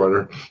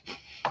sweater.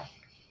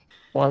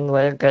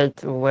 One-way gate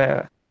to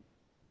where?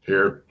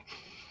 Here.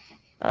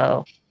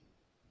 Oh.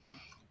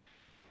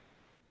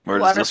 Where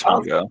does this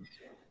one go?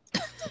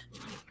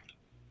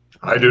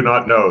 I do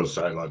not know,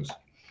 Silence.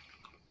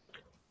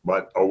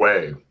 But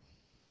away.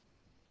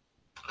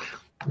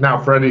 Now,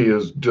 Freddy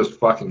is just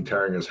fucking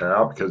tearing his hair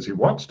out because he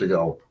wants to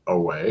go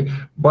away,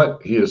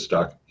 but he is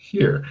stuck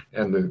here,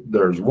 and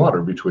there's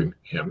water between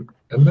him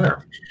and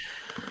there.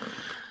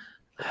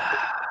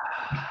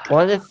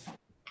 What if?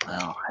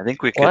 Well, I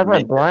think we What could if I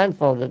make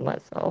blindfolded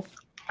myself?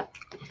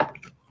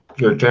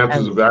 The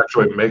chances of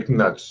actually making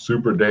that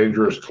super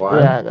dangerous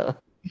climb Yeah, I know.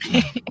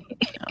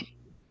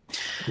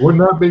 would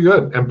not be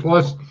good. And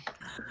plus,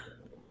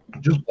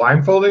 just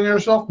blindfolding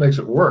yourself makes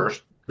it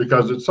worse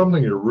because it's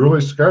something you're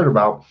really scared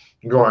about.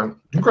 And going,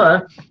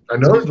 okay, I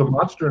know there's a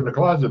monster in the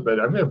closet, but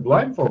I'm going to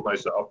blindfold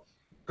myself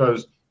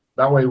because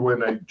that way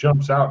when it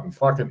jumps out and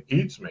fucking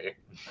eats me,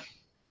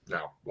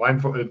 no,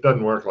 blindfold, it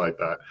doesn't work like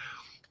that.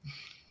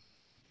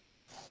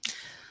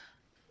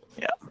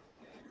 Yeah.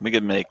 We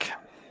could make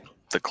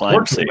the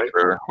climb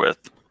safer with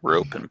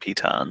rope and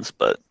pitons,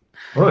 but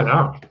Oh,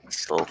 yeah. I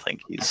still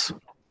think he's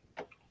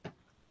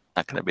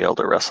not going to be able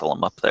to wrestle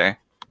him up there.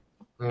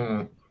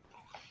 Mm.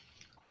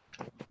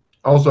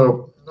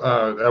 Also,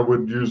 that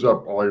would use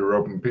up all your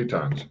rope and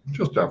pitons.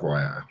 Just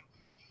FYI.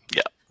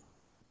 Yeah.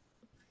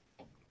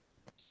 What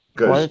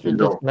Because if you you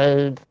don't just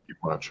made keep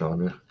much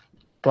on you.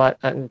 like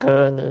a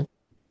gurney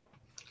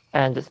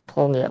and just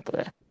pull me up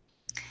there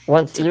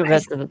once you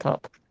get to the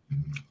top?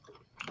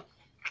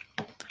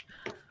 A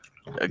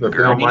If they don't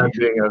gurney? mind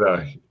being at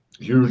a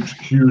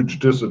huge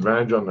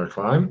disadvantage on their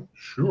climb,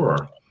 sure.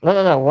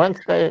 No. Once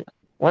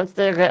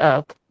they get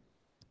up,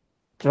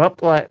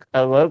 drop like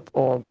a rope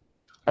or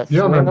a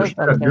You don't swing or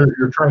understand. something.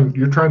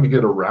 You're trying to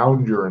get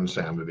around your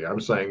insanity. I'm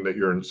saying that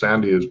your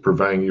insanity is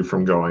preventing you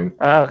from going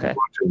Oh, okay.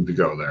 wanting to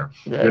go there.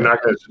 Yeah. You're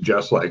not going to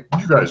suggest like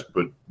you guys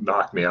would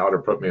knock me out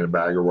or put me in a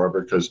bag or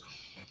whatever because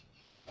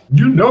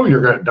you know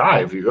you're going to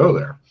die if you go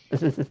there.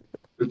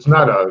 It's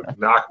not a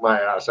knock my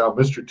ass out.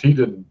 Mr. T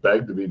didn't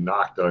beg to be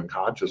knocked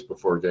unconscious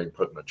before getting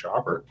put in the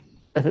chopper.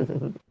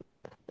 Yeah,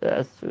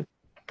 that's true.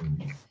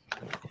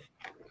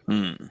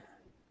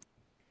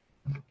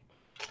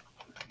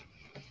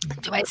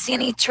 Do I see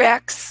any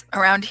tracks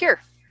around here?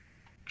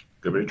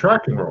 Give me a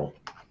tracking roll.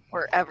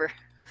 Wherever.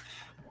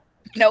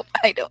 Nope,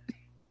 I don't.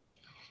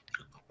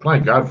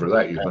 Thank God for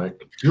that, you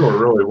think. You were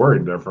really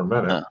worried there for a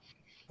minute.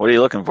 What are you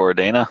looking for,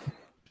 Dana?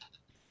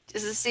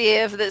 Just to see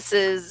if this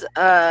is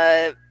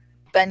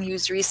been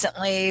used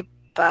recently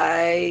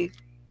by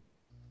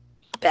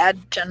bad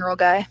general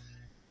guy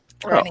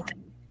or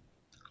anything.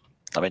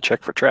 Let me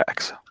check for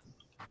tracks.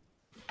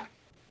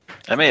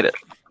 I made it.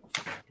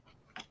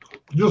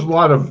 Just a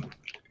lot of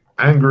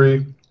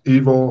angry,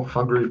 evil,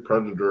 hungry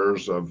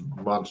predators of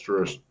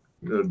monstrous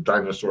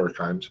dinosaur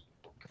kinds.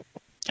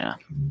 Yeah,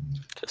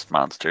 just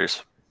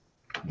monsters.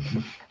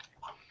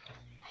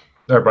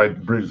 Everybody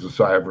breathes a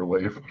sigh of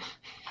relief.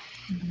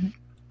 Mm-hmm.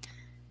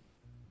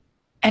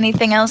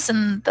 Anything else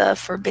in the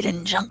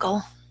Forbidden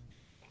Jungle?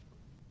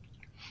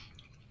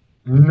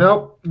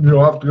 Nope.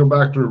 You'll have to go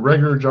back to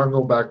regular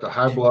jungle, back to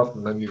High Bluff,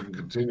 and then you can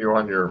continue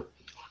on your,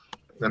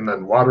 and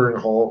then Watering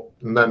Hole,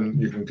 and then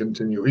you can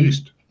continue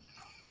east.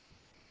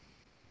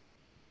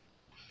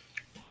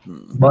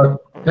 But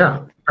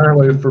yeah,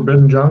 apparently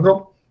Forbidden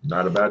Jungle,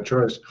 not a bad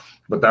choice.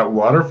 But that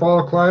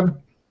waterfall climb,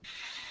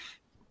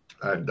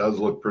 it does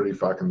look pretty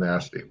fucking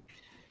nasty.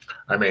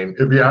 I mean,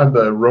 if you had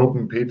the rope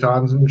and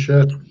pitons and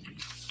shit,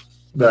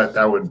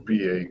 that would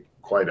be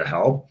quite a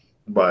help.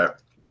 But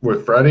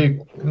with Freddy,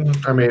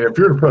 I mean, if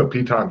you were to put a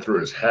piton through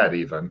his head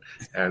even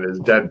and his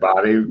dead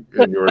body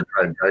and you were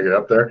trying to drag it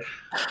up there,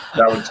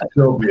 that would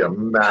still be a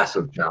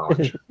massive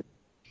challenge.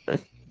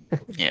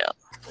 Yeah.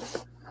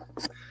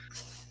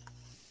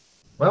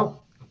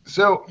 Well,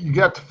 so you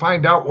got to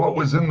find out what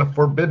was in the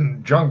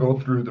Forbidden Jungle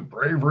through the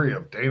bravery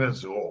of Dana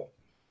Zool.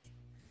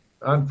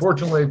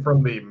 Unfortunately,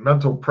 from the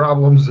mental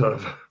problems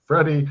of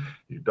Freddy,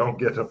 you don't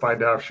get to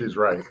find out if she's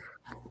right.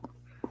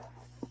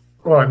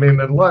 Well, I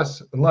mean,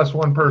 unless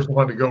one person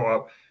wanted to go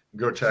up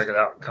and go check it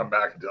out and come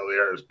back and tell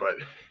the others, but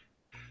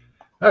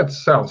that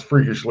sounds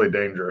freakishly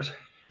dangerous.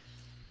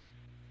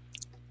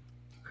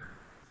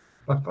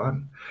 But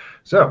fun.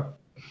 So,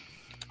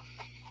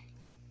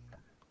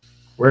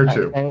 where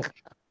to?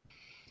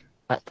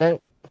 I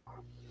think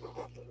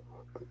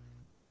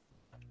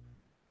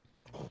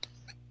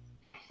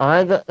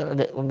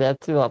we have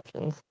two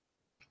options.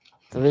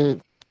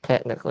 Three,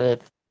 technically, if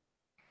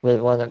we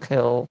want to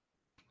kill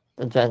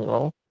the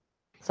general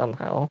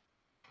somehow.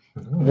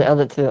 The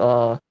other two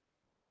are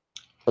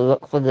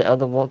look for the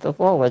other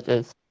waterfall, which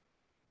is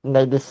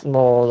maybe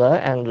smaller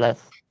and less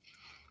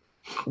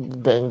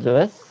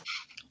dangerous.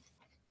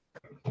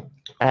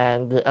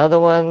 And the other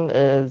one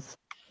is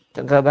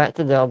to go back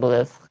to the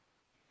obelisk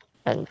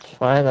and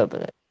try and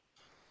open it.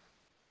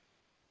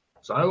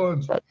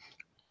 Silence.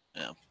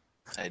 Yeah.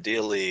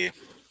 Ideally,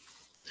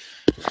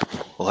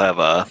 we'll have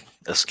a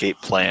escape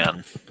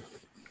plan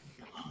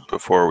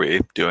before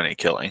we do any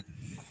killing.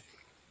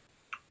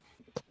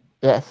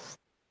 Yes.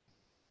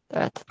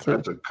 That's true.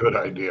 That's a good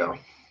idea.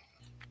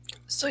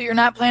 So you're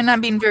not planning on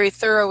being very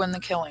thorough in the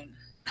killing.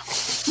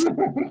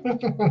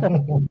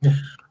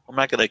 I'm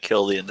not going to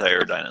kill the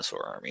entire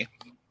dinosaur army.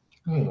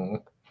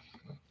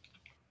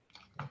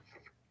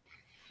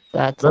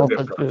 That's That'd be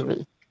also impressive.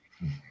 true.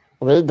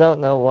 We don't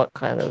know what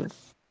kind of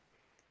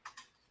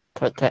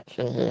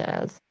protection he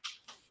has.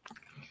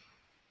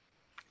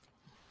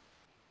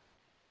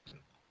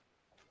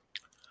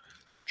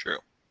 True.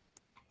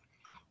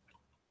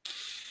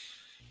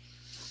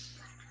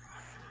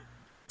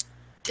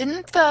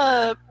 Didn't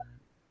the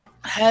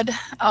head,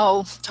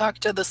 I'll talk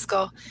to the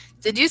skull.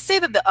 Did you say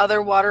that the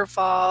other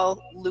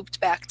waterfall looped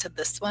back to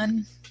this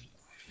one?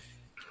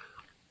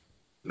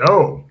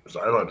 No,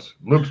 silence.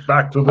 Loops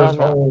back to this Oh,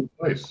 no. whole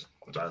place.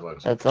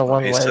 Silence. It's a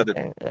one-way said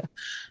thing. Yeah.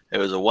 It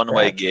was a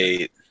one-way Right.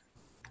 gate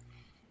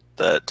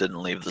that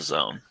didn't leave the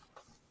zone.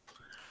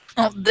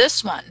 Oh,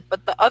 this one,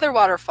 but the other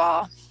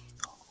waterfall.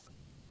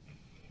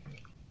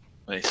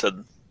 He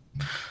said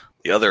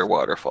the other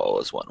waterfall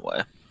is one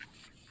way.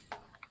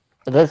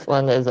 This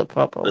one is a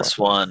proper This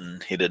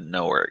one, he didn't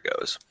know where it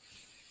goes.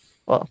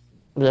 one. Well,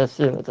 we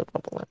assume it's a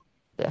proper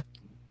one.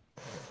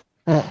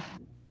 Yeah.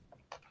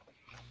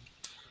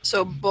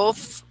 So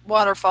both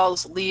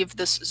waterfalls leave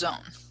this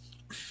zone.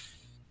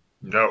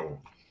 No.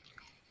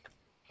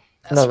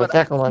 That's No, the what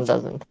second one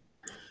doesn't.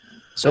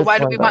 So this why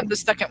do one we want does.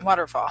 the second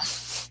waterfall?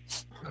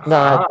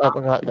 No, I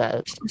forgot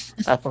that.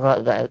 I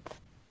forgot that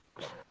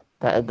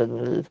it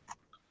didn't leave.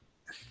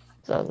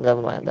 So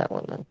never mind that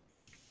one then.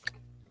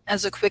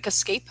 As a quick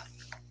escape?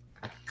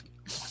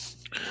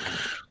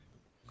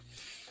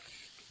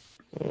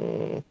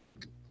 Mm.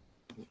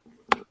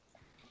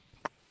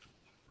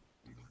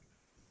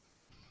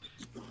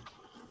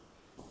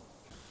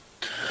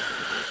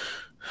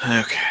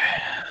 Okay.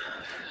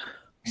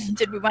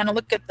 Did we want to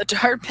look at the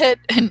tar pit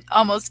and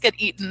almost get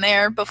eaten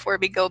there before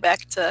we go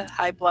back to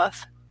High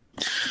Bluff?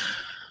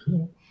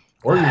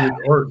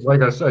 Or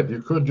like I said,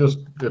 you could just,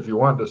 if you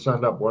wanted to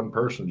send up one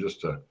person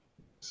just to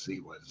see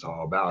what it's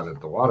all about at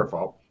the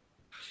waterfall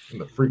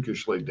and the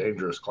freakishly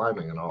dangerous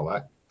climbing and all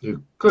that,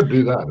 you could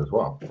do that as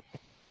well.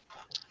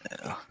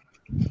 Yeah.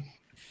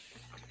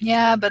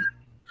 Yeah, but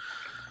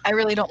I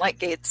really don't like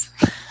gates.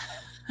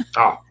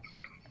 Oh,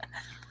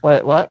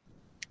 Wait, what?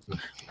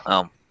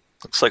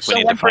 Looks like we So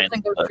need one to find.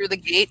 person goes through the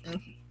gate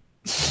and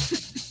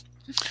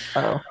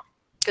Oh.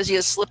 because you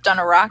slipped on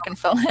a rock and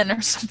fell in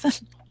or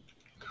something.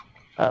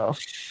 Oh.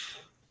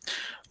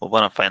 We'll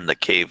want to find the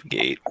cave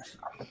gate.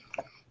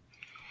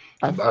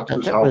 that is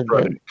think how we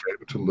Freddy did.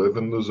 came to live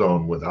in the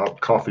zone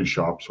without coffee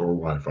shops or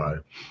Wi-Fi.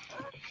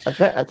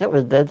 I think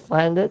we did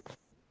find it.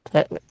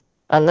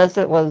 Unless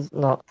it was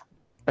not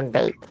a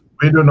gate.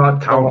 We do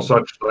not count Oh.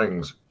 such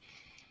things.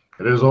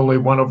 It is only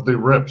one of the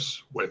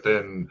rips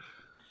within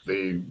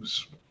the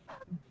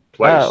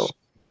place. Oh.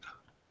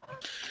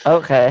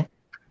 Okay.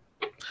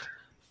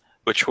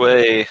 Which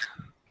way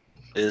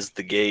is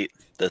the gate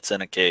that's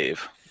in a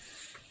cave?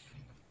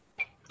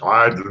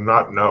 I do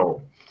not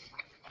know.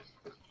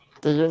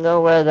 Do you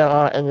know where there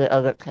are any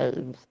other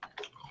caves?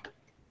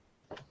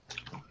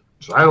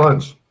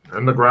 Silence!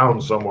 In the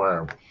ground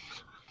somewhere.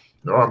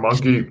 You're a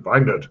monkey.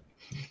 Find it.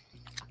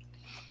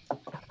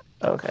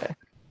 Okay.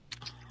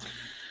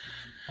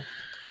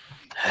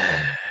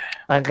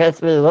 I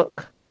guess we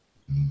look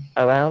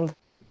around.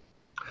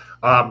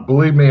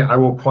 Believe me, I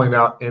will point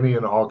out any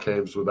and all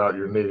caves without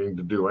you needing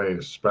to do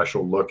any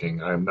special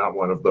looking. I am not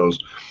one of those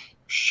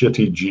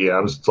shitty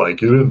GMs. It's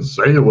like, you didn't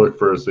say you looked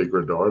for a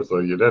secret door, so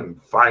you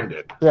didn't find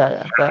it.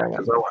 Yeah, fair enough.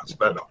 Because I want to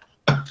spend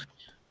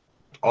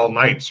all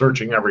night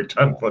searching every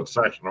 10-foot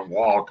section of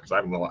wall because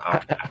I'm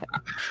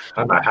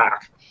a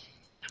hack.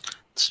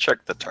 Let's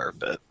check the tar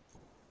pit.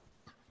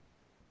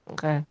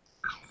 Okay.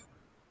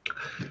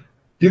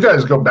 You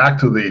guys go back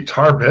to the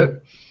tar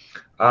pit.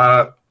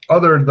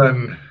 Other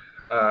than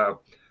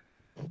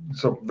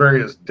some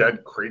various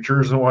dead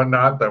creatures and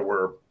whatnot that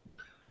were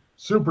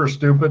super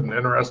stupid and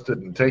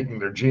interested in taking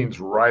their genes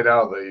right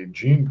out of the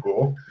gene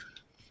pool,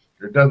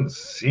 there doesn't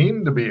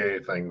seem to be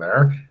anything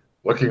there.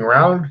 Looking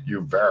around,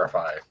 you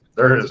verify.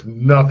 There is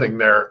nothing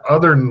there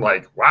other than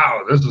like,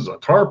 wow, this is a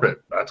tar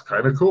pit. That's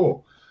kind of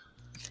cool.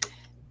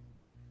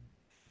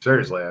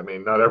 Seriously, I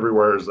mean, not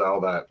everywhere is all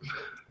that.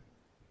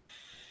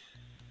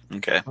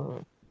 Okay.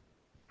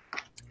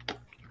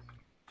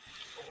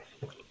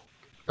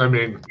 I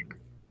mean,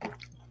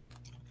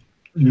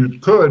 you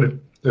could,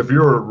 if you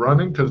were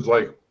running, because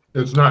like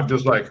it's not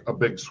just like a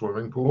big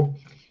swimming pool.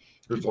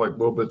 There's like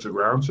little bits of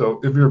ground. So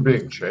if you're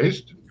being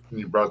chased and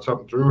you brought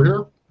something through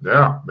here,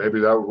 yeah, maybe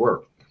that would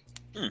work.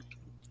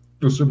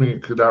 Assuming you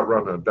could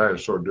outrun a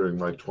dinosaur doing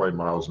like 20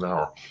 miles an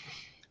hour.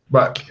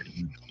 But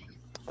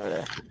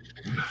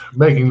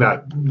making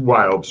that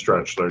wild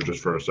stretch there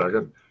just for a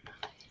second.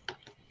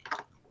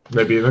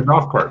 Maybe in a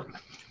golf cart.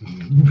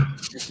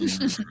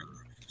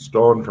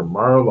 Stolen from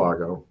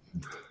Mar-a-Lago.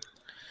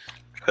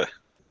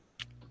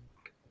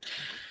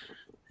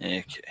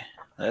 Okay,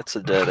 that's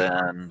a dead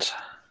end.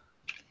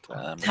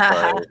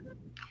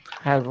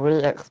 Have we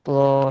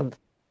explored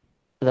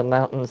the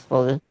mountains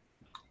fully?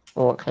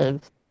 Or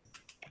caves?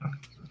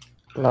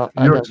 No,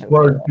 You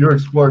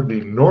explored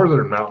the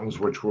northern mountains,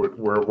 which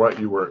were what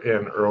you were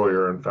in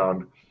earlier, and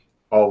found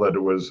all that it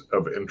was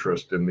of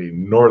interest in the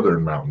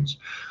northern mountains.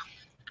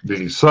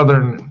 The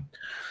southern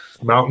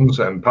mountains,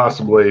 and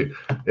possibly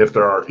if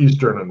there are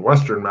eastern and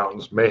western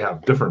mountains, may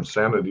have different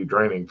sanity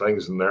draining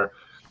things in there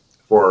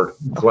for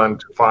Glenn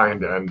to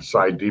find and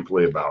sigh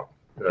deeply about.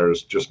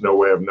 There's just no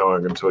way of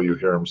knowing until you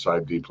hear him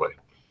sigh deeply.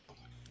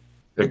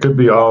 It could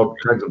be all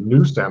kinds of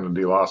new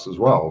sanity loss as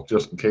well.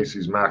 Just in case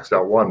he's maxed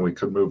out one, we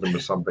could move into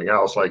something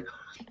else. Like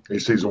he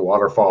sees a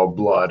waterfall of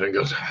blood and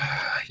goes,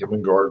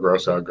 human gore,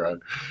 gross out,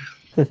 God.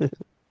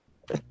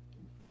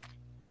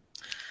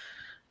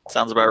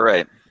 Sounds about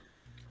right.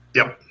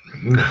 Yep.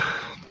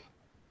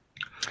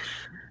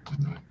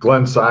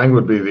 Glenn sighing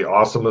would be the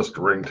awesomest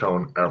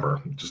ringtone ever.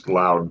 Just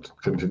loud,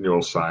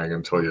 continual sighing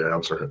until you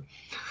answer it.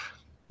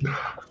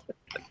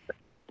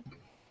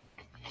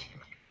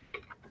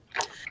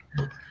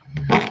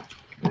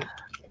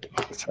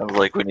 Sounds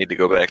like we need to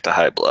go back to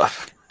High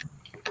Bluff.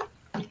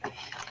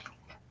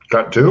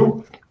 Got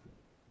two?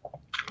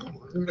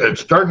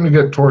 It's starting to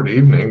get toward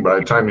evening by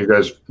the time you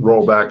guys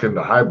roll back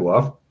into High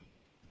Bluff.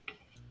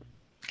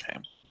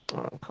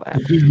 Okay.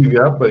 It's easy to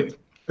get, but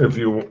if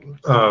you,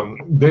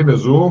 Dana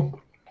Zool,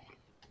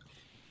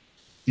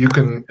 you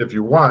can, if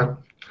you want,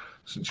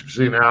 since you've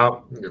seen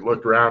out, you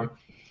looked around,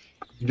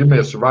 give me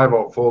a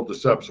survival at full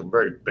deception, some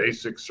very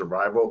basic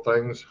survival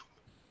things.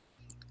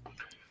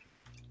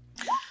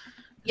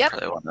 Yep.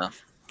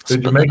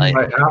 Did you make it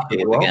by half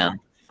as well? Again.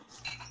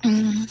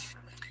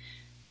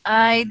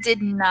 I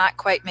did not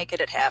quite make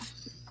it at half.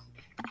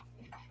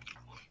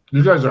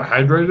 You guys are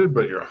hydrated,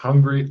 but you're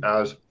hungry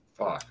as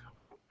fuck.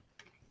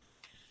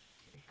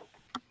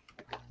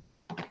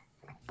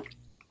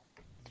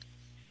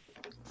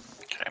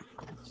 Okay.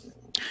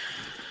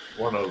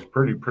 One of those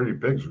pretty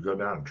pigs would go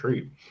down and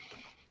treat.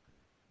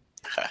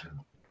 Okay.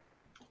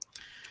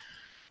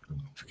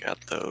 We've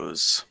got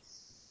those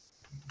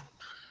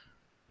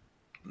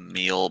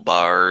meal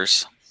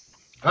bars.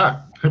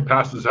 It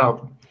passes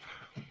out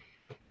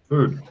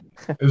food.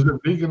 Is it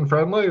vegan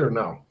friendly or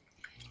no?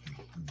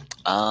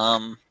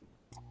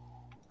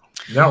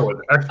 No,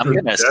 with extra. I'm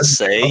gonna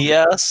say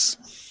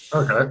yes.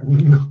 Okay,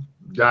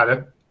 got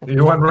it.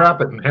 You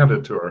unwrap it and hand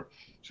it to her.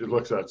 She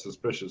looks at it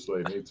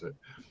suspiciously and eats it.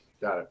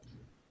 Got it.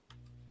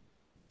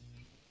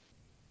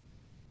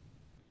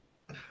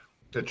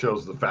 It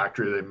shows the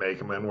factory they make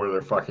them in, where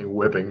they're fucking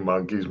whipping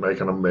monkeys,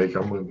 making them make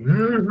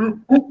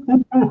them.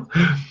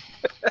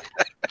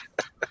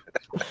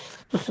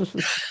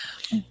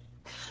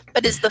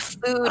 But is the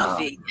food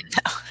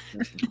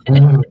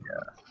vegan?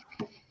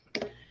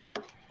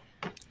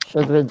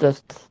 Should we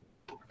just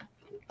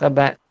go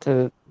back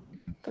to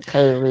the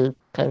cave we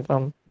came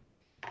from?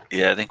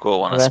 Yeah, I think we'll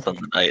want to spend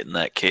the night in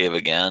that cave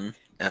again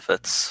if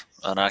it's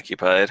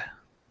unoccupied.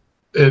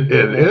 It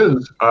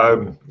is.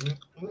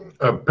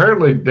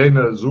 Apparently,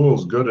 Dana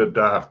Azul's good at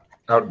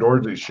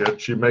outdoorsy shit.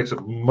 She makes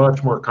it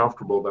much more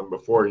comfortable than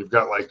before. You've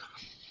got like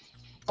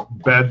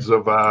beds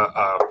of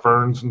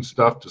ferns and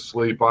stuff to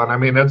sleep on. I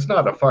mean, it's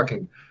not a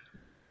fucking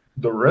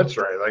the Ritz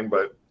or anything,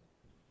 but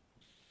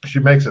she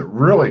makes it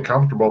really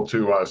comfortable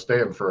to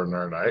stay in for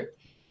another night.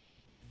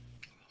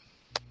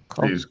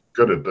 Cool. He's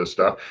good at this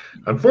stuff.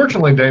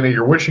 Unfortunately, Dana,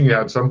 you're wishing you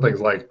had some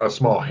things like a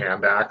small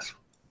hand axe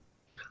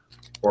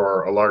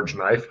or a large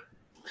knife.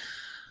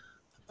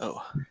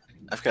 Oh,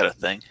 I've got a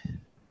thing.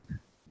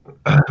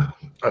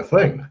 A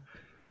thing.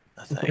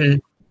 A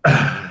thing.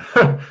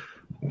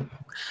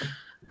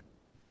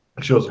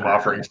 Shows him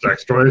offering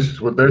sex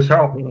toys. Would this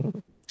help?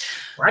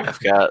 I've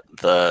got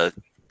the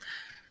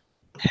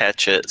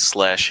hatchet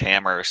 /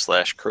 hammer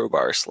 /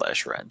 crowbar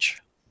 / wrench.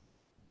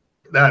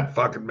 That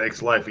fucking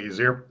makes life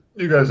easier.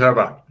 You guys have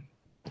a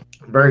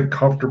very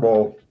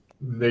comfortable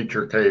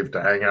nature cave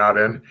to hang out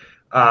in.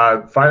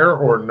 Fire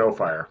or no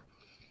fire?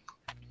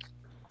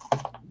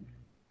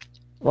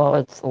 Well,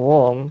 it's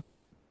warm.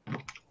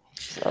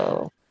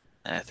 So.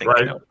 I think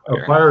Right. no A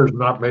fire. fire is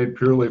not made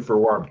purely for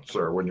warmth,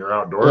 sir. When you're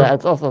outdoors, Yeah,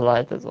 it's also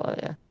light as well,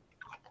 yeah.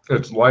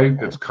 it's light,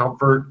 it's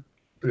comfort,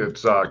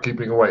 it's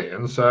keeping away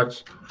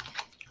insects.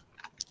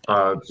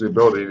 It's the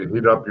ability to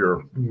heat up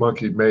your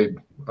monkey-made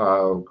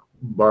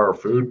bar of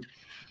food.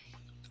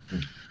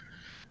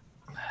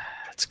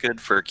 It's good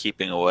for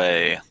keeping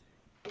away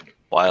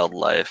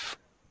wildlife,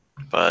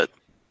 but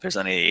if there's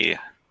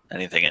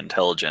anything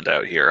intelligent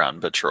out here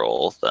on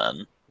patrol,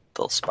 then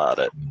they'll spot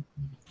it.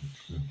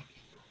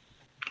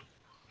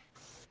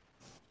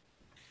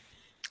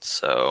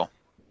 So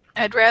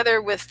I'd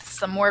rather, with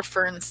some more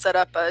ferns, set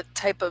up a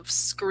type of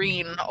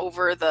screen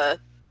over the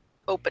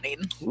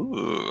opening.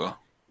 ooh,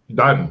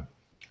 Done.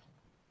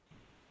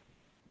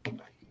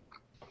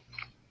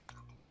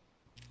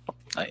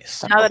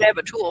 nice. Now that I have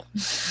a tool.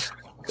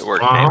 Good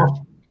work, Dave.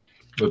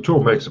 The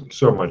tool makes it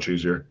so much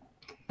easier.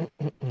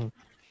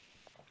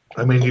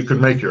 I mean, you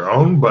can make your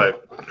own,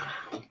 but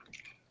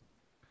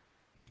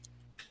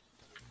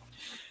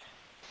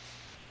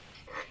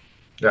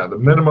yeah, the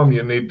minimum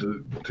you need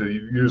to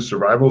use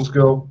survival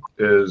skill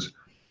is,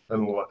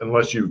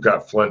 unless you've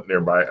got flint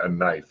nearby, a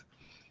knife.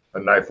 A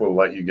knife will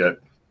let you get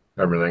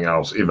everything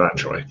else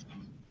eventually.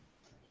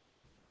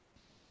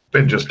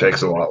 It just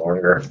takes a lot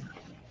longer.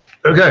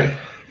 Okay.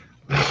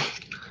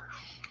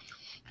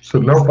 So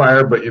no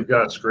fire, but you've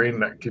got a screen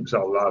that keeps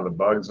out a lot of the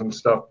bugs and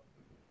stuff.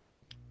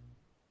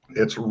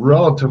 It's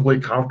relatively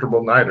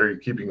comfortable night. Are you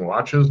keeping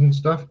watches and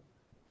stuff?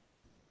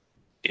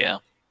 Yeah.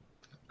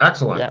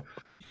 Excellent. Yeah.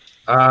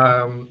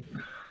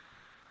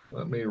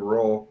 Let me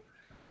roll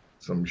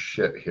some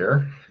shit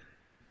here.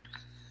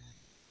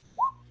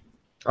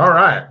 All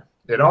right.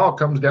 It all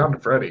comes down to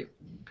Freddie.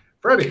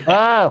 Freddie,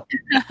 Oh!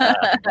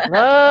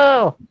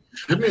 No!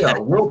 give me a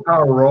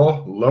willpower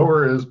roll.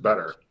 Lower is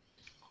better.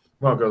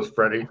 Well, it goes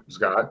Freddie,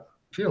 Scott,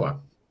 Sheila.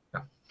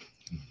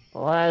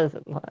 Why is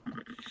it not?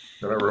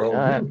 Then I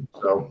rolled you.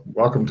 So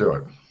welcome to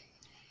it.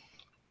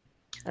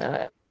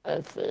 Alright,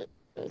 let's see.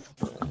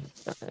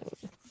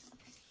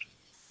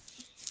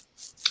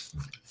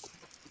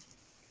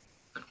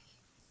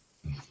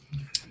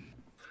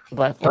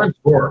 But Times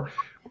 4.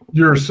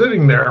 You're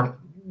sitting there,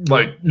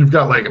 like you've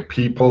got like a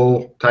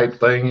peephole type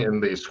thing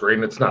in the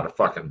screen. It's not a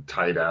fucking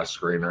tight ass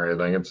screen or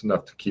anything. It's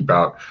enough to keep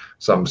out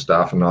some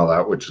stuff and all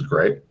that, which is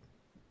great.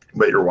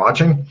 But you're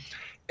watching,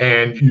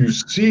 and you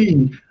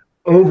see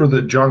over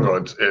the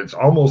jungle. It's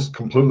almost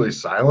completely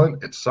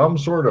silent. It's some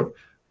sort of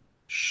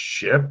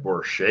ship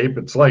or shape.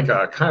 It's like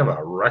a kind of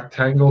a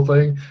rectangle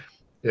thing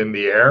in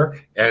the air,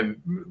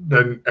 and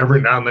then every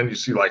now and then you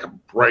see like a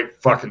bright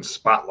fucking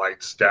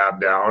spotlight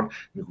stab down,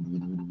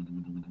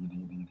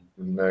 and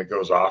then it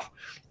goes off,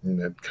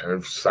 and it kind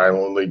of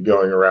silently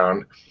going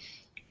around.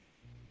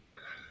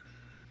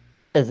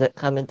 is it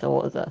coming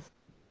towards us?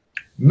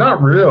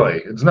 Not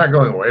really. It's not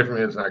going away from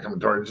you. It's not coming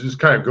towards. It's just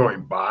kind of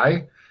going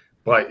by.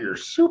 But you're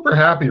super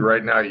happy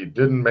right now you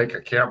didn't make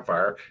a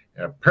campfire.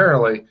 And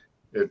apparently,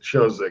 it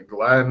shows that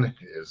Glenn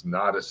is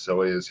not as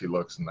silly as he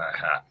looks in that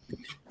hat.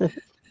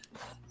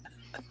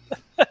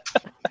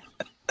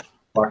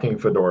 Fucking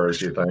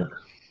fedoras, you think?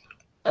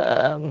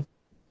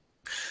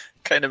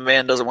 Kind of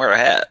man doesn't wear a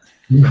hat.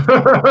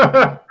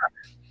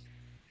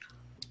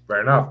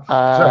 Fair enough.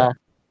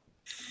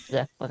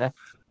 Yeah, okay.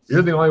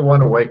 You're the only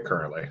one awake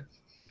currently.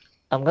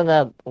 I'm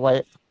gonna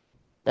wake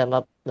them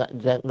up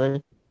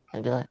gently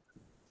and be like,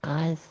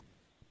 guys,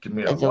 Give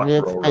me a it's a luck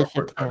weird roll real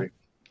spaceship quick, buddy. thing.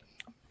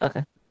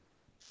 Okay.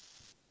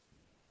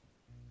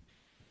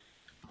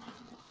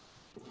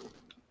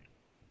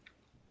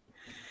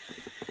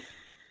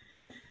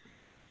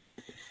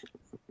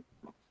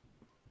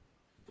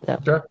 Yeah.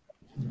 Okay.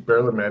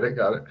 Barely made it.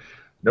 Got it.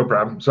 No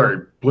problem.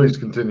 Sorry. Please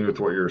continue with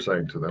what you were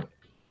saying to them.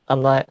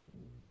 I'm like,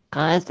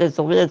 guys, there's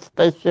a weird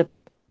spaceship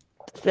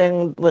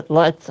thing with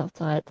lights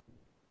outside.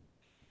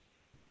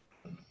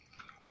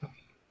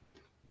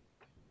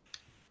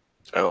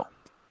 Oh,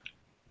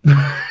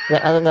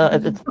 Yeah, I don't know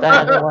if it's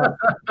bad or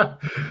what.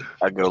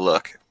 I'd go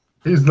look.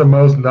 He's the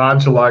most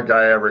nonchalant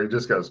guy ever. He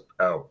just goes,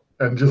 oh,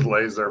 and just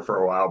lays there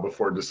for a while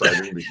before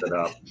deciding to get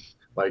up.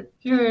 Like,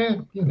 yeah,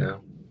 you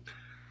know.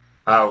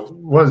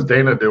 What does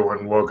Dana do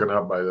when woken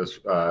up by this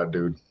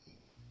dude?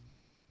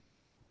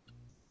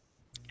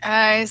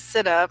 I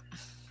sit up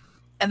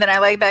And then I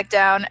lay back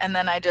down, and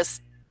then I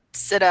just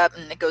sit up,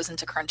 and it goes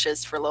into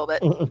crunches for a little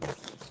bit.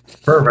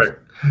 Perfect.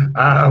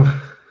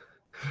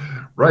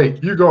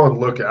 Right, you go and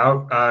look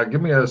out.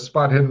 Give me a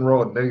spot hidden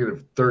roll at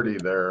 -30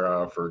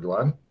 there for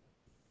Glenn.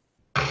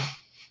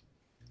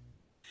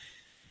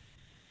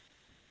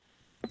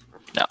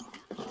 No.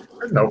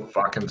 There's no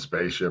fucking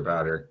spaceship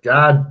out here.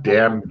 God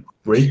damn,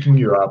 waking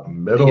you up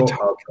middle of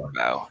the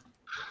Wow.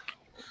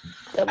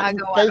 I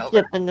go on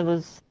over. And it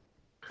was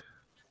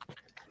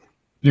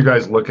You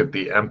guys look at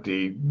the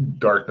empty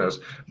darkness.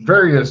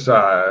 Various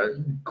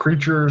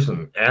creatures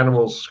and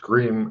animals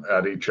scream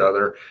at each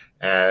other,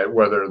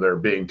 whether they're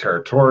being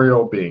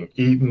territorial, being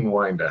eaten,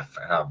 wanting to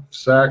have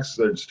sex.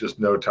 There's just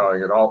no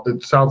telling at all.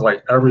 It sounds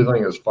like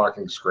everything is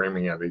fucking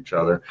screaming at each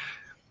other,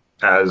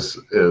 as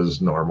is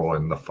normal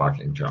in the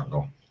fucking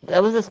jungle.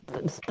 there was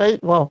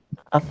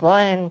a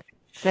flying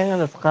thing in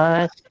the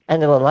sky, and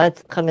there were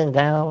lights coming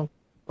down,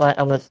 like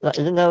almost like,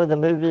 you know, the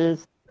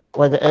movies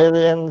where the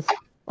aliens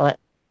like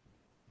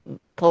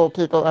pull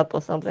people up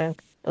or something.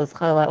 It was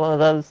kind of like one of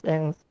those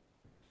things.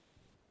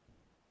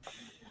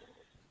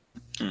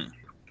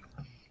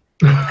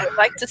 I'd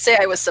like to say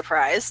I was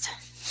surprised.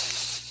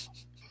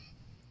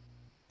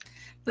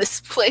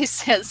 This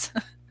place has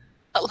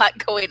a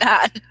lot going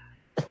on.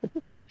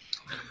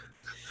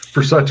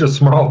 For such a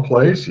small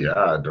place,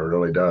 yeah, it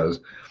really does.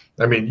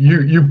 I mean,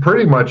 you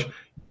pretty much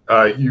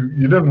you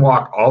didn't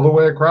walk all the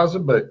way across it,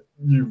 but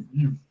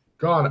you've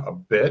gone a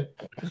bit,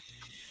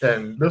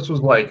 and this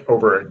was like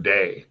over a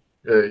day.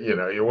 You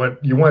know, you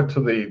went to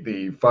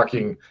the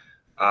fucking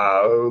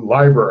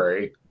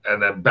library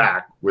and then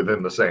back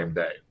within the same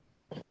day.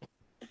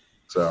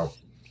 So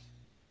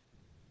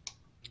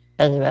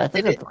Anyway, I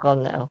think it's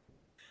gone now.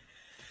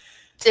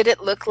 Did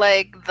it look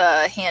like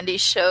the Handy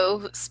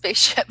Show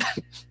spaceship?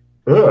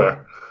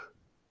 ugh.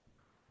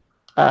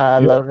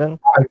 Logan.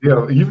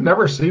 You've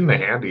never seen the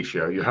Handy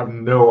Show. You have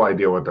no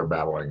idea what they're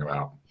battling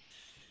about.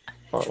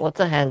 What's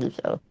a handy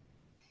show?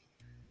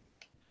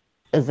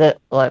 Is it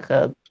like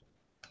an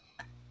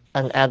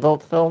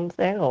adult film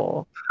thing,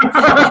 or?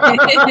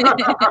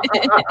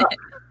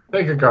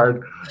 Take a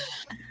card.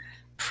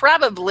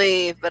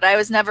 Probably, but I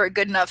was never a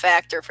good enough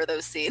actor for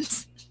those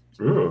scenes.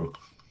 Ooh.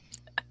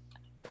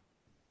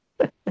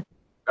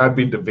 That'd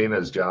be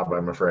Davina's job,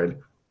 I'm afraid.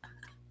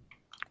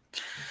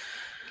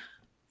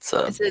 It's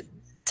a It's a bad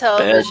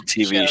television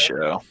TV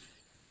show.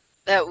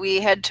 that we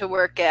had to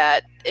work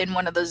at in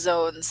one of the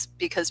zones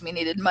because we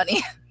needed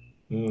money.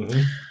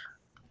 Mm-hmm.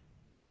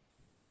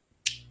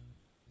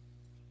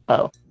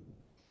 Oh.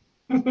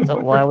 So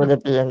why would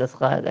it be in the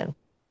sky then?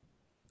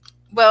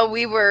 Well,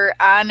 we were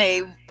on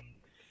a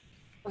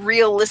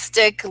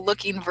realistic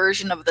looking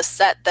version of the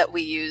set that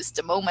we used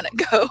a moment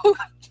ago.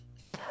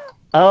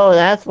 Oh,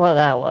 that's what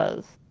that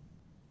was.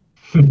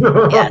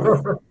 Yes.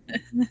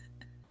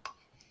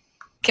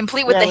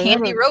 Complete with Yeah, the we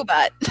handy never-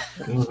 robot.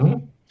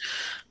 Mm-hmm.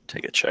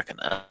 Take a check in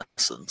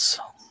essence.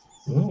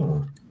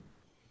 Mm.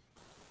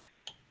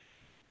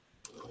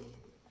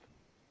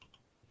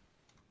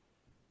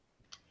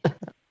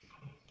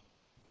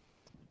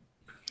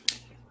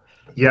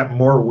 Yet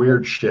more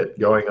weird shit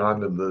going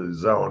on in the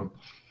zone,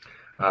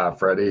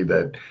 Freddie,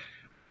 that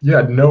you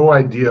had no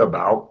idea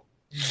about,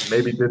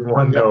 maybe didn't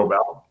want to know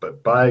about,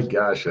 but by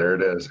gosh, there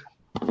it is.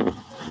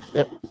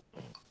 Yep.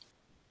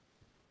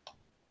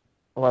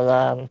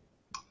 Well,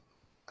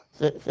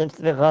 since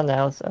we're gone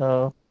now,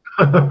 so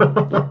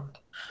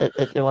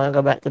if you want to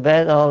go back to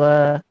bed,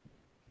 I'll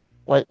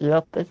wake you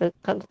up if it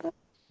comes to.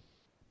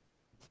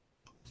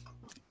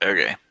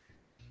 Okay.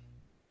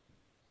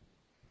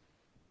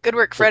 Good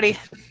work, Freddie.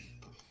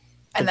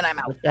 And then I'm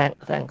out.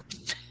 Thanks.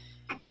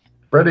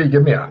 Freddie,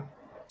 give me a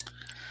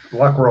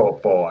luck roll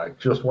at full. I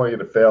just want you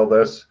to fail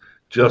this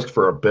just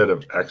for a bit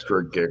of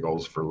extra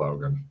giggles for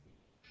Logan.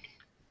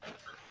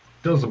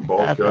 Doesn't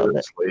both go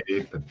to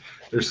sleep, and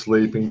they're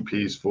sleeping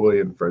peacefully,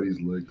 and Freddie's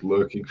like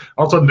looking.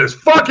 All of a sudden, this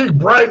fucking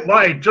bright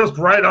light just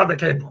right on the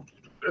cable.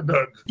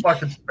 The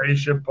fucking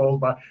spaceship pulls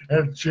by,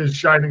 and it's just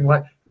shining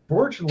light.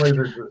 Fortunately,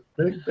 there's a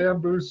big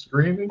bamboo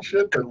screen and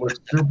shit that looks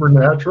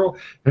supernatural,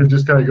 and it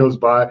just kind of goes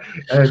by,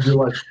 and you're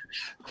like,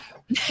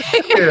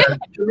 yeah,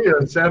 give me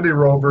a sandy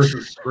roll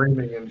versus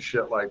screaming and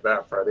shit like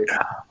that, Freddie.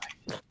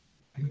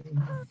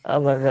 Oh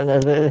my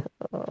goodness.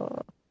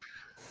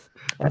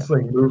 This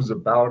thing moves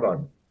about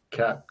on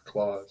cat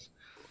claws.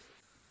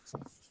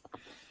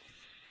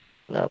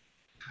 No.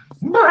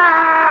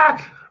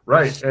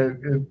 Right,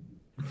 and it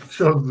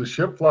shows the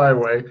ship fly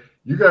away.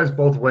 You guys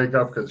both wake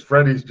up because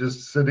Freddy's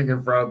just sitting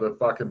in front of the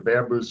fucking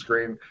bamboo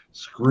screen,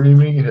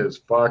 screaming his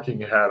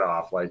fucking head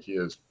off like he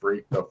is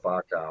freaked the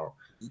fuck out.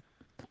 Did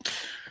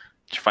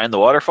you find the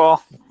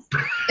waterfall?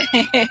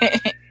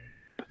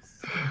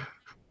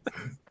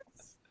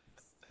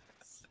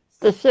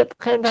 The ship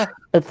came back.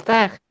 It's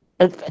back.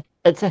 It's.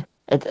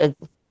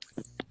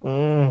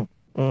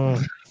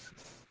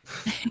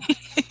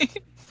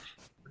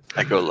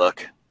 I go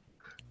look.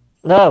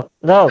 No.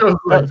 Shows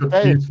like the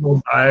Stay.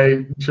 peaceful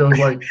night. Shows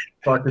like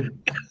fucking.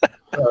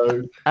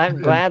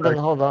 I'm grab and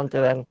hold on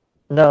to him.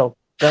 No,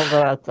 don't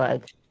go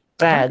outside. I'm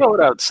Bad.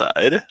 going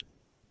outside.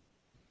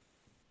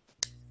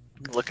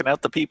 Looking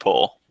out the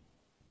peephole.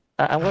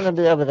 I'm gonna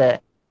be over there.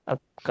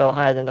 I'll go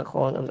hide in the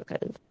corner of the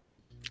cave.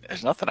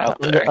 There's nothing out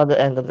On there. the other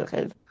end of the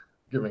cave.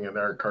 Giving an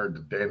air card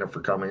to Dana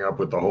for coming up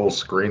with the whole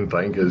screen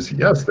thing because,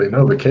 yes, they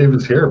know the cave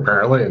is here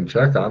apparently and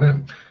check on it.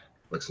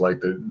 Looks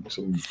like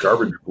some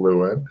garbage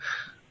blew in.